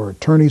 We were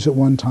attorneys at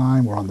one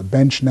time, we're on the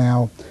bench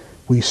now.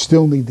 We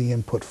still need the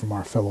input from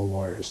our fellow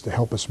lawyers to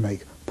help us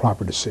make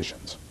proper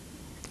decisions.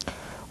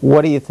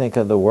 What do you think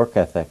of the work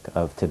ethic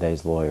of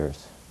today's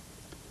lawyers?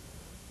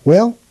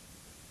 Well,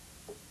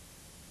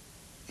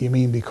 you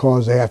mean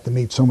because they have to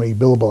meet so many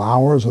billable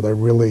hours, or they're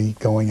really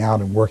going out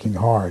and working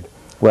hard?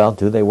 Well,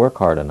 do they work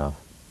hard enough?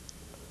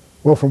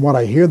 Well, from what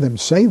I hear them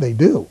say, they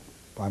do.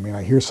 I mean,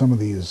 I hear some of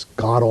these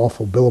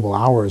god-awful billable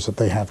hours that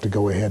they have to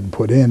go ahead and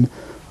put in,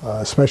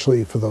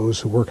 especially for those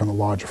who work in the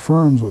larger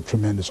firms with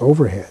tremendous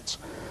overheads.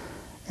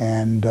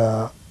 And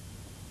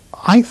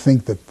I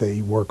think that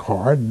they work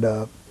hard.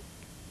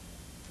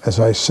 As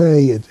I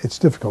say, it's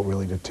difficult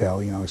really to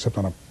tell, you know, except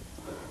on a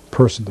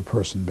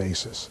person-to-person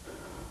basis.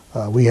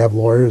 We have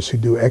lawyers who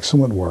do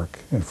excellent work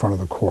in front of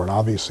the court.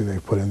 Obviously,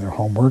 they've put in their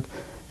homework.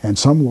 And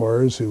some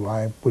lawyers who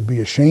I would be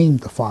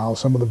ashamed to file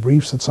some of the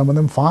briefs that some of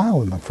them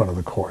file in the front of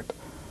the court.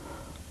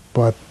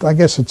 But I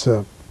guess it's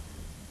a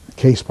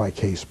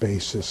case-by-case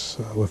basis,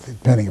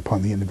 depending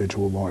upon the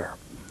individual lawyer.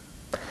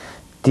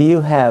 Do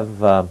you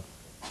have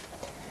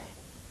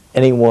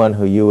anyone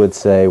who you would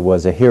say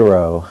was a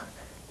hero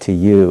to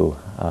you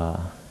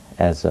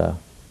as a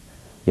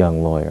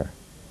young lawyer?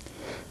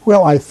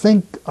 Well, I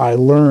think I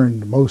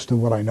learned most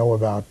of what I know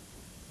about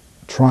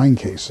trying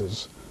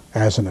cases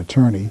as an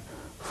attorney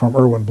from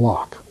Erwin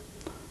Block.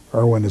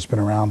 Erwin has been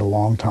around a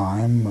long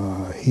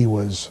time. He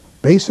was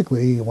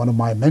basically one of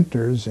my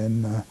mentors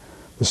in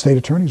the state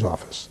attorney's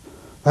office.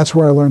 That's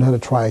where I learned how to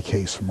try a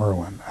case from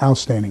Erwin.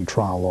 Outstanding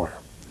trial lawyer.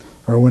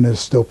 Erwin is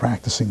still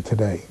practicing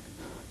today.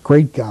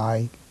 Great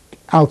guy,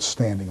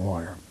 outstanding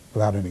lawyer,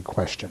 without any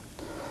question.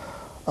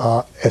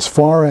 As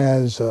far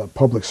as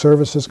public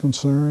service is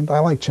concerned, I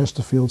like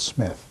Chesterfield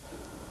Smith.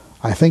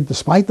 I think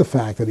despite the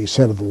fact that he's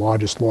head of the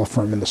largest law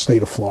firm in the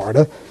state of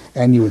Florida,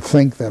 and you would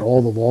think that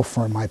all the law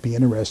firm might be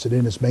interested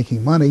in is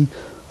making money,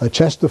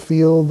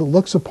 Chesterfield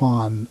looks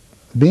upon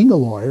being a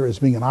lawyer as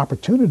being an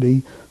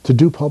opportunity to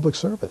do public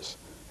service.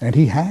 And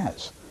he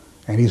has.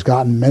 And he's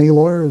gotten many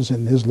lawyers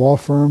in his law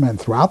firm and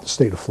throughout the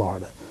state of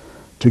Florida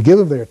to give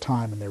of their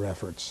time and their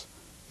efforts,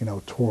 you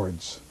know,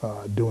 towards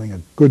doing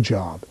a good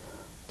job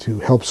to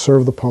help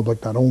serve the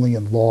public, not only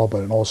in law,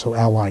 but in also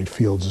allied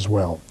fields as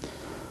well.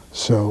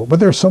 So, but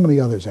there are so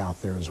many others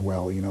out there as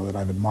well, you know, that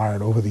I've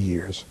admired over the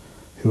years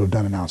who have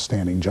done an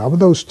outstanding job. But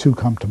those two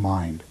come to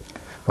mind.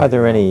 Are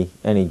there any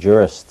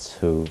jurists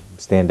who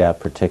stand out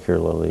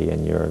particularly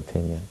in your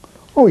opinion?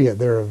 Oh yeah,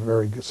 there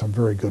are some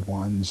very good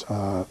ones.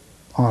 On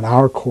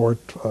our court,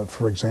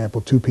 for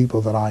example, two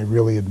people that I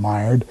really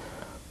admired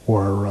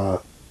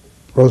were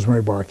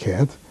Rosemary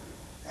Barquette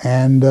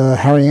and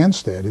Harry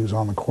Anstead, who's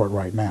on the court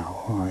right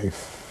now.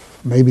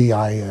 Maybe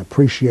I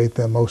appreciate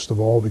them most of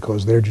all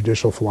because their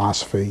judicial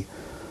philosophy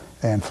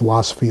and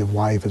philosophy of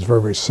life is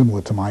very, very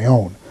similar to my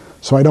own.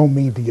 So I don't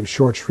mean to give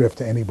short shrift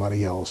to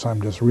anybody else.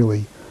 I'm just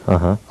really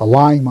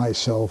aligning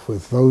myself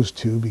with those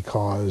two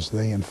because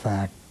they, in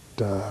fact,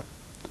 are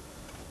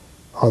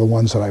the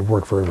ones that I've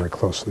worked very, very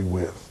closely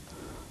with.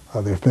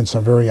 There have been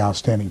some very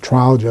outstanding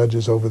trial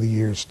judges over the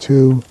years,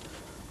 too,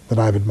 that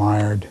I've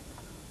admired.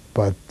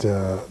 But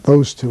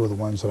those two are the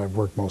ones that I've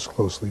worked most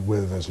closely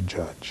with as a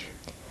judge.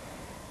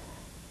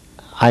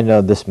 I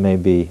know this may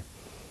be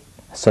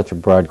such a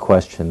broad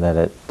question that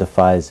it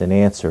defies an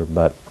answer,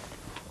 but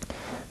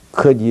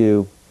could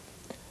you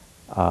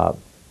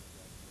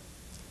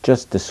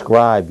just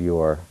describe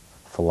your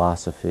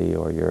philosophy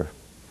or your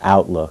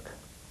outlook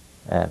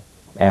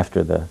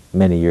after the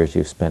many years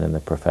you've spent in the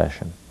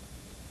profession?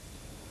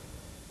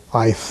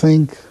 I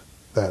think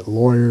that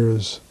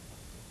lawyers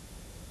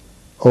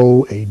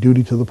owe a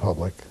duty to the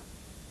public,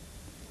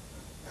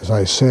 as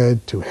I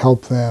said, to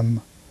help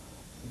them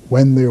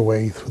wend their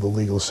way through the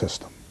legal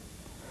system.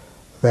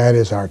 That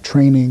is our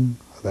training,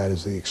 that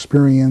is the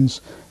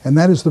experience, and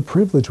that is the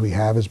privilege we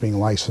have as being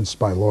licensed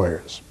by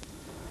lawyers.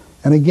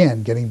 And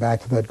again, getting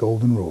back to that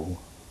golden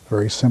rule,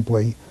 very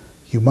simply,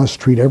 you must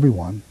treat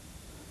everyone,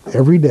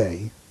 every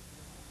day,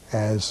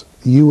 as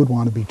you would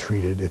want to be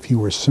treated if you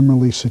were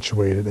similarly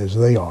situated as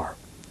they are.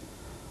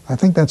 I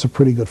think that's a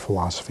pretty good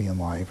philosophy in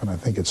life, and I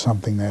think it's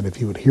something that if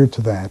you adhere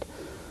to that,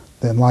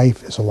 then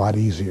life is a lot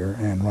easier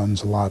and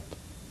runs a lot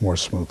more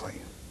smoothly.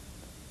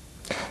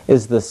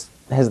 Has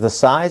the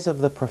size of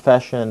the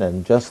profession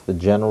and just the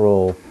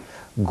general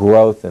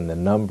growth in the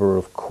number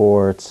of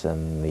courts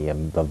and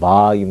the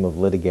volume of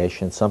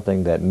litigation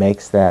something that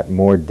makes that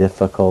more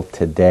difficult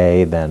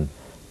today than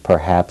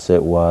perhaps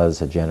it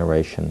was a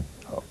generation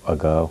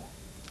ago?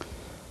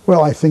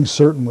 Well, I think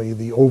certainly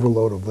the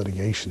overload of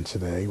litigation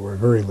today, we're a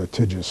very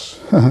litigious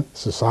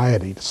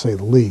society, to say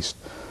the least.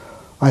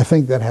 I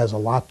think that has a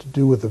lot to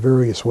do with the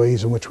various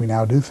ways in which we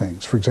now do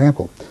things. For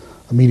example,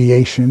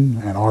 mediation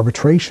and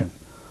arbitration.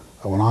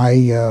 When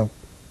I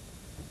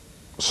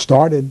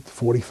started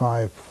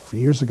 45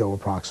 years ago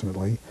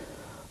approximately,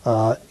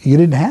 you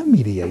didn't have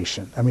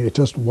mediation. I mean, it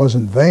just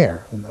wasn't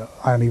there. And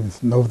I don't even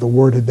know if the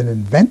word had been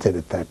invented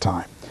at that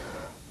time.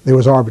 There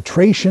was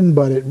arbitration,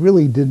 but it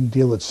really didn't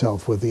deal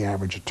itself with the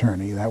average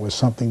attorney. That was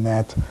something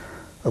that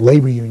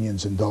labor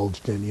unions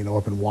indulged in, you know,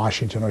 up in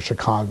Washington or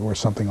Chicago or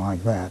something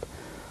like that.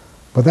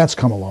 But that's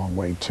come a long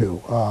way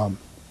too.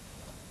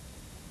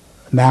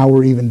 Now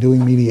we're even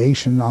doing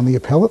mediation on the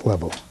appellate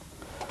level.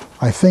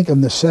 I think of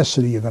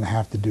necessity you're going to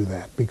have to do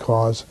that,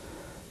 because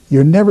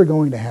you're never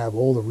going to have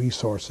all the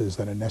resources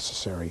that are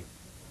necessary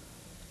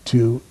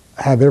to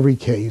have every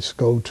case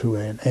go to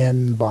an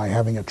end by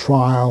having a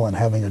trial and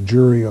having a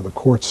jury or the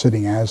court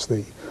sitting as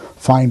the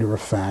finder of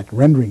fact,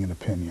 rendering an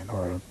opinion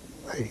or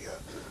a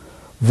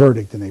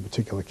verdict in a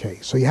particular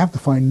case. So you have to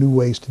find new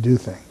ways to do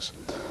things.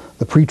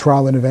 The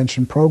pretrial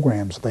intervention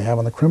programs that they have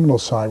on the criminal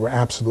side were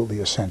absolutely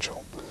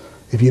essential.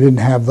 If you didn't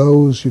have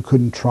those, you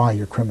couldn't try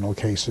your criminal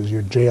cases.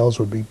 Your jails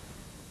would be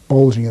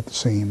bulging at the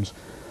seams,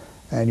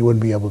 and you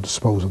wouldn't be able to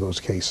dispose of those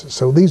cases.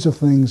 So these are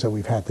things that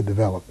we've had to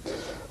develop.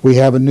 We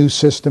have a new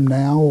system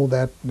now,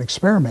 an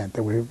experiment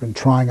that we've been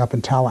trying up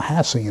in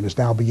Tallahassee and is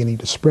now beginning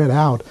to spread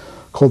out,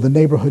 called the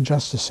Neighborhood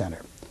Justice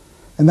Center.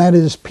 And that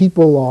is,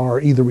 people are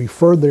either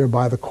referred there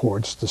by the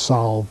courts to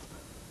solve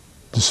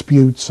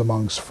disputes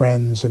amongst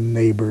friends and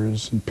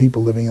neighbors and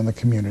people living in the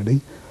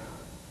community,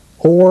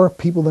 or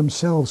people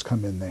themselves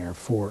come in there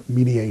for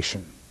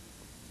mediation.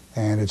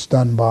 And it's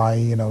done by,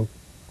 you know,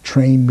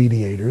 trained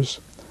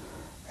mediators.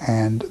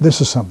 And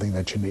this is something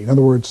that you need. In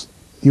other words,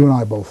 you and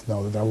I both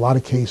know that there are a lot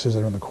of cases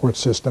that are in the court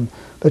system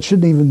that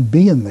shouldn't even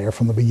be in there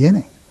from the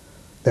beginning,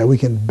 that we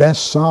can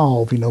best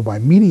solve, you know, by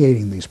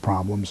mediating these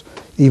problems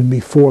even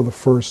before the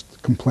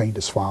first complaint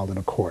is filed in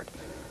a court.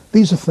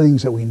 These are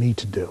things that we need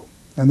to do.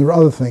 And there are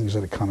other things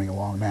that are coming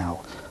along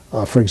now.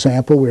 For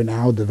example, we're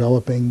now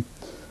developing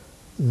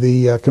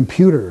the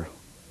computer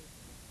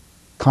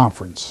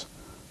conference.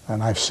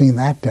 And I've seen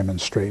that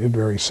demonstrated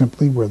very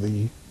simply, where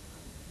the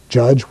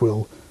judge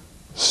will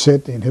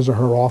sit in his or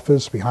her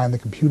office behind the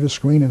computer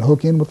screen and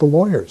hook in with the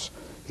lawyers,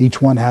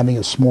 each one having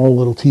a small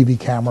little TV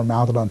camera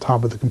mounted on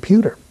top of the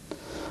computer.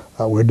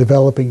 We're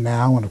developing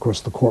now, and of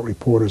course the court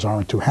reporters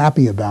aren't too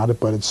happy about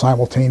it, but it's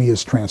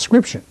simultaneous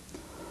transcription.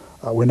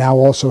 We're now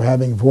also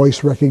having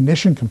voice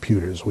recognition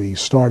computers. We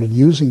started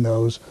using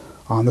those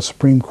on the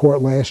Supreme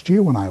Court last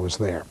year when I was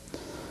there.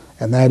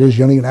 And that is,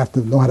 you don't even have to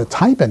know how to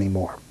type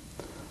anymore.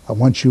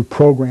 Once you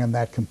program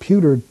that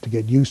computer to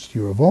get used to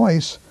your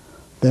voice,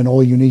 then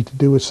all you need to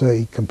do is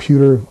say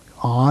computer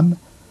on,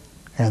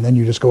 and then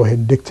you just go ahead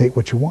and dictate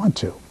what you want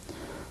to.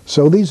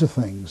 So these are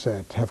things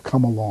that have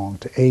come along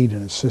to aid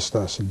and assist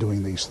us in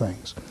doing these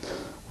things.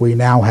 We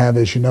now have,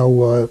 as you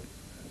know,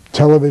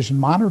 television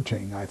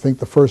monitoring. I think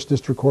the First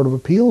District Court of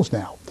Appeals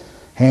now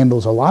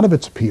handles a lot of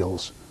its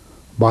appeals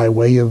by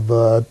way of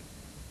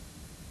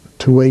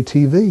two-way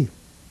TV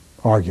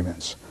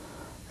arguments.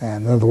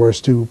 And in other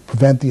words, to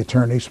prevent the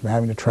attorneys from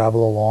having to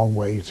travel a long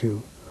way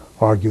to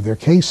argue their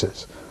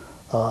cases.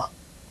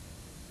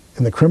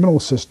 In the criminal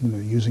system,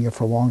 they're using it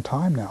for a long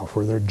time now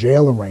for their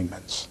jail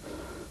arraignments.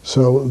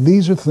 So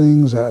these are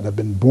things that have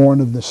been born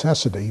of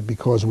necessity,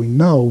 because we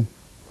know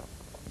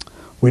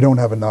we don't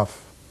have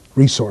enough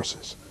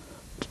resources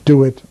to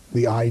do it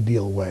the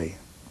ideal way.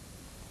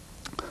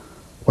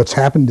 What's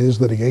happened is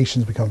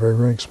litigation's become very,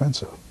 very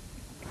expensive.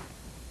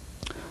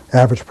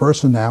 Average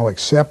person now,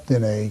 except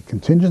in a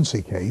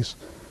contingency case,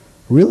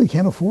 really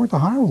can't afford to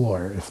hire a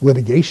lawyer if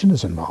litigation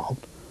is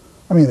involved.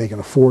 I mean, they can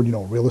afford, you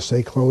know, real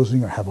estate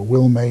closing or have a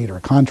will made or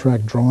a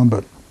contract drawn,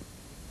 but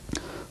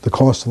the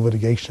cost of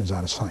litigation is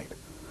out of sight.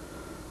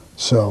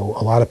 So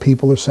a lot of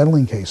people are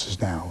settling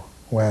cases now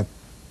at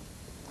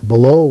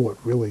below what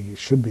really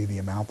should be the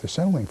amount they're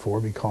settling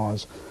for,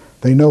 because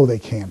they know they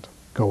can't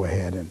go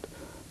ahead and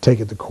take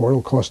it to court.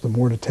 It'll cost them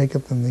more to take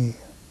it than the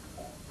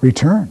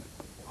return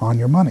on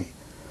your money.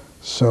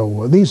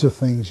 So these are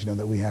things, you know,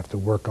 that we have to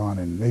work on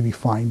and maybe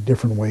find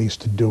different ways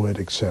to do it,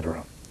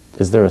 etc.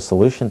 Is there a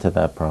solution to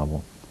that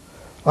problem?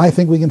 I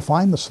think we can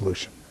find the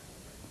solution.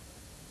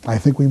 I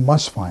think we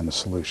must find the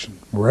solution,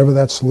 wherever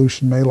that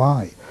solution may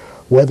lie.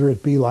 Whether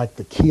it be like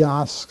the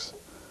kiosks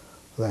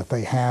that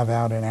they have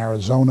out in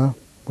Arizona,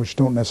 which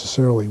don't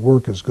necessarily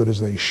work as good as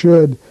they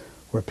should,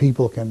 where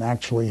people can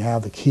actually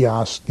have the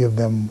kiosks give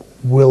them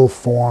will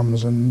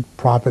forms and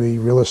property,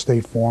 real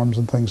estate forms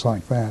and things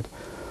like that.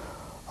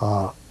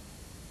 A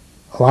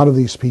lot of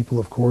these people,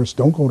 of course,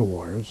 don't go to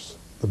lawyers.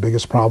 The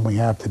biggest problem we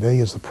have today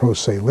is the pro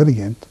se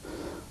litigant,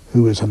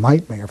 who is a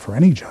nightmare for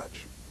any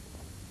judge.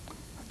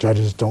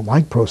 Judges don't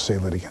like pro se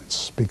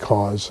litigants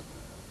because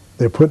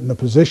they're put in a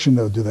position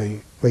of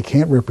they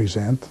can't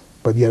represent,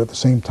 but yet at the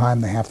same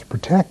time they have to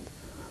protect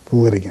the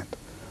litigant.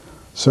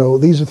 So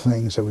these are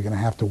things that we're going to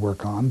have to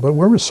work on, but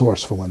we're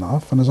resourceful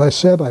enough. And as I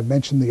said, I've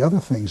mentioned the other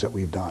things that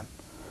we've done,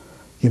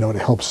 to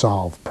help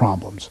solve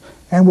problems.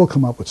 And we'll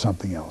come up with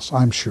something else,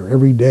 I'm sure.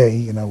 Every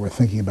day, we're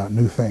thinking about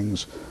new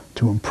things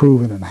to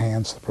improve and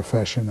enhance the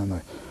profession and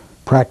the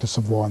practice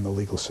of law in the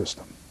legal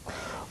system.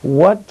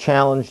 What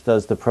challenge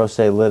does the pro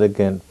se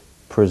litigant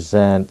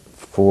present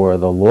for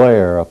the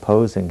lawyer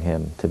opposing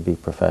him to be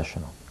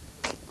professional?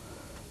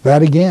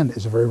 That, again,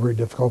 is a very, very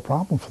difficult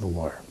problem for the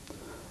lawyer.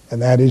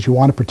 And that is, you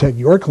want to protect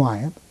your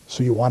client,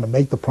 so you want to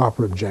make the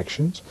proper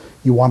objections.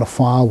 You want to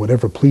file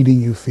whatever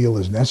pleading you feel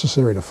is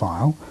necessary to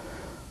file.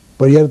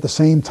 But yet at the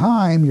same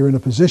time, you're in a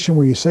position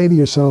where you say to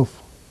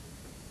yourself,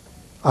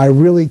 I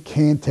really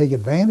can't take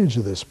advantage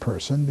of this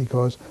person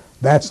because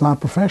that's not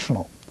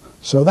professional.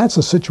 So that's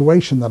a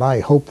situation that I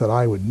hope that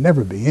I would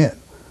never be in.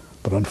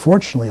 But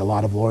unfortunately, a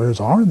lot of lawyers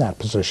are in that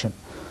position.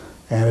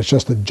 And it's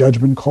just a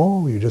judgment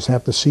call. You just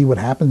have to see what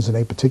happens in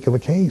a particular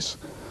case.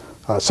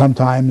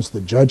 Sometimes the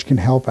judge can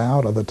help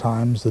out. Other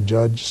times the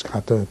judge's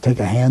got to take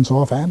a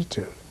hands-off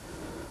attitude.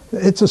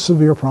 It's a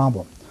severe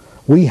problem.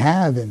 We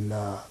have in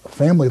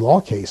family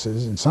law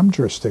cases, in some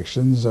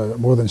jurisdictions,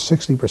 more than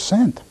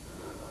 60%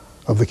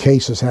 of the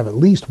cases have at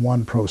least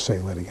one pro se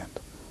litigant.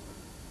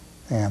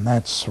 And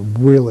that's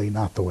really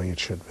not the way it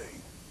should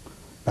be.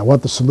 Now,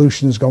 what the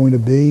solution is going to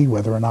be,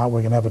 whether or not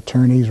we're going to have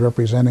attorneys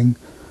representing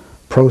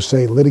pro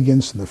se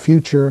litigants in the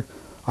future,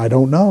 I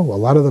don't know. A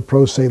lot of the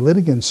pro se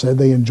litigants said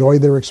they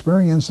enjoyed their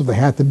experience. If they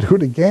had to do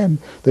it again,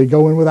 they'd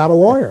go in without a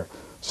lawyer.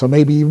 So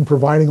maybe even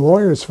providing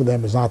lawyers for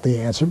them is not the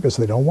answer because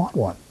they don't want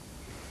one.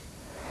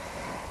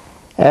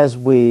 As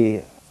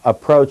we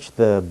approach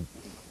the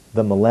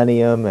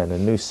millennium and a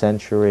new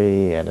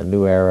century and a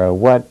new era,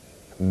 what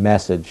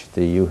message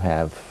do you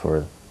have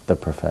for the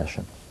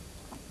profession?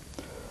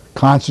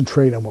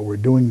 Concentrate on what we're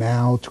doing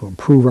now to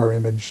improve our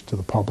image to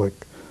the public.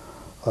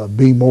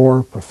 Be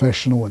more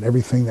professional in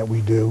everything that we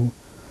do.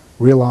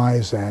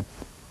 Realize that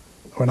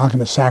we're not going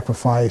to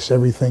sacrifice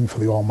everything for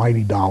the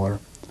almighty dollar.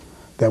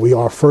 That we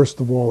are,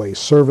 first of all, a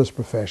service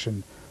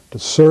profession to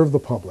serve the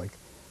public,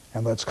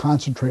 and let's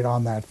concentrate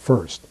on that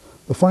first.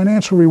 The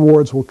financial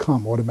rewards will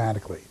come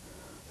automatically,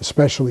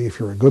 especially if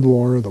you're a good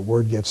lawyer, the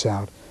word gets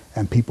out,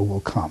 and people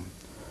will come.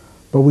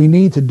 But we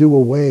need to do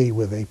away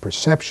with a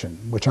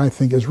perception, which I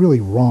think is really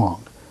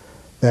wrong,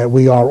 that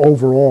we are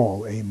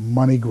overall a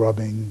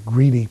money-grubbing,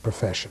 greedy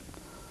profession,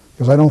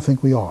 because I don't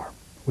think we are.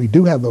 We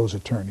do have those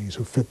attorneys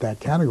who fit that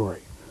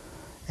category,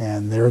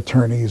 and they're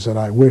attorneys that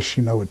I wish,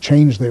 would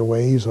change their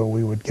ways or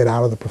we would get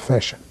out of the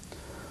profession.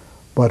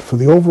 But for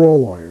the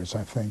overall lawyers,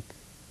 I think,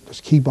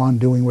 just keep on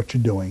doing what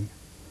you're doing,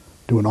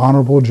 do an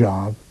honorable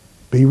job,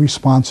 be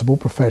responsible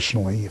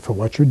professionally for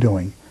what you're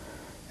doing,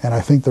 and I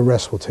think the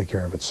rest will take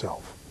care of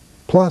itself.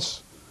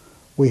 Plus,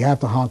 we have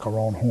to honk our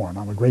own horn.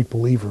 I'm a great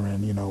believer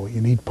in,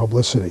 you need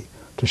publicity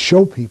to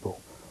show people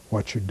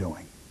what you're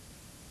doing.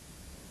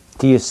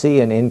 Do you see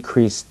an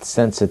increased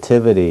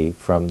sensitivity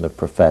from the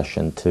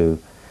profession to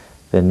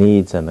the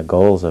needs and the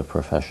goals of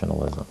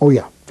professionalism? Oh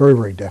yeah, very,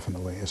 very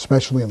definitely,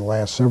 especially in the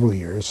last several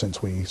years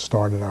since we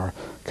started our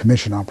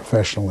Commission on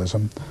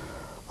Professionalism.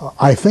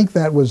 I think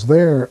that was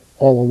there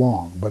all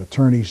along, but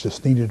attorneys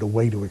just needed a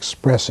way to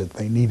express it.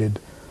 They needed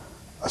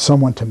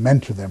someone to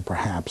mentor them,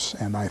 perhaps,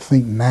 and I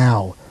think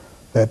now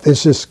that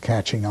this is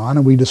catching on,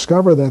 and we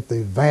discover that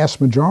the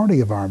vast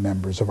majority of our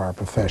members of our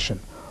profession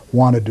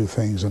want to do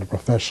things in a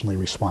professionally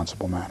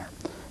responsible manner,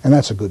 and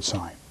that's a good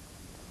sign.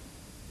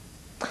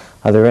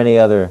 Are there any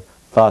other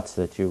thoughts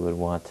that you would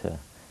want to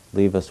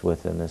leave us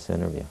with in this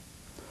interview?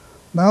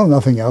 No,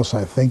 nothing else.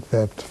 I think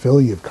that,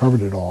 Phil, you've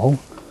covered it all,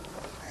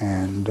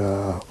 and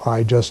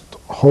I just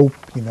hope,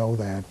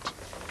 that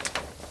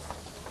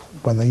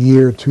when the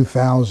year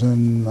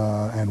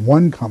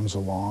 2001 comes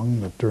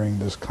along, that during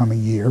this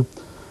coming year,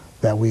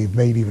 that we've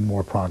made even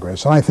more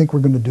progress. And I think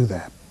we're going to do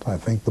that. I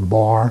think the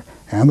bar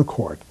and the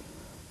court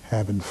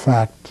have, in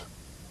fact,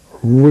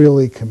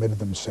 really committed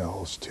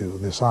themselves to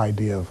this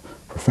idea of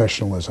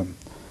professionalism,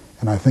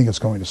 and I think it's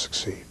going to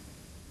succeed.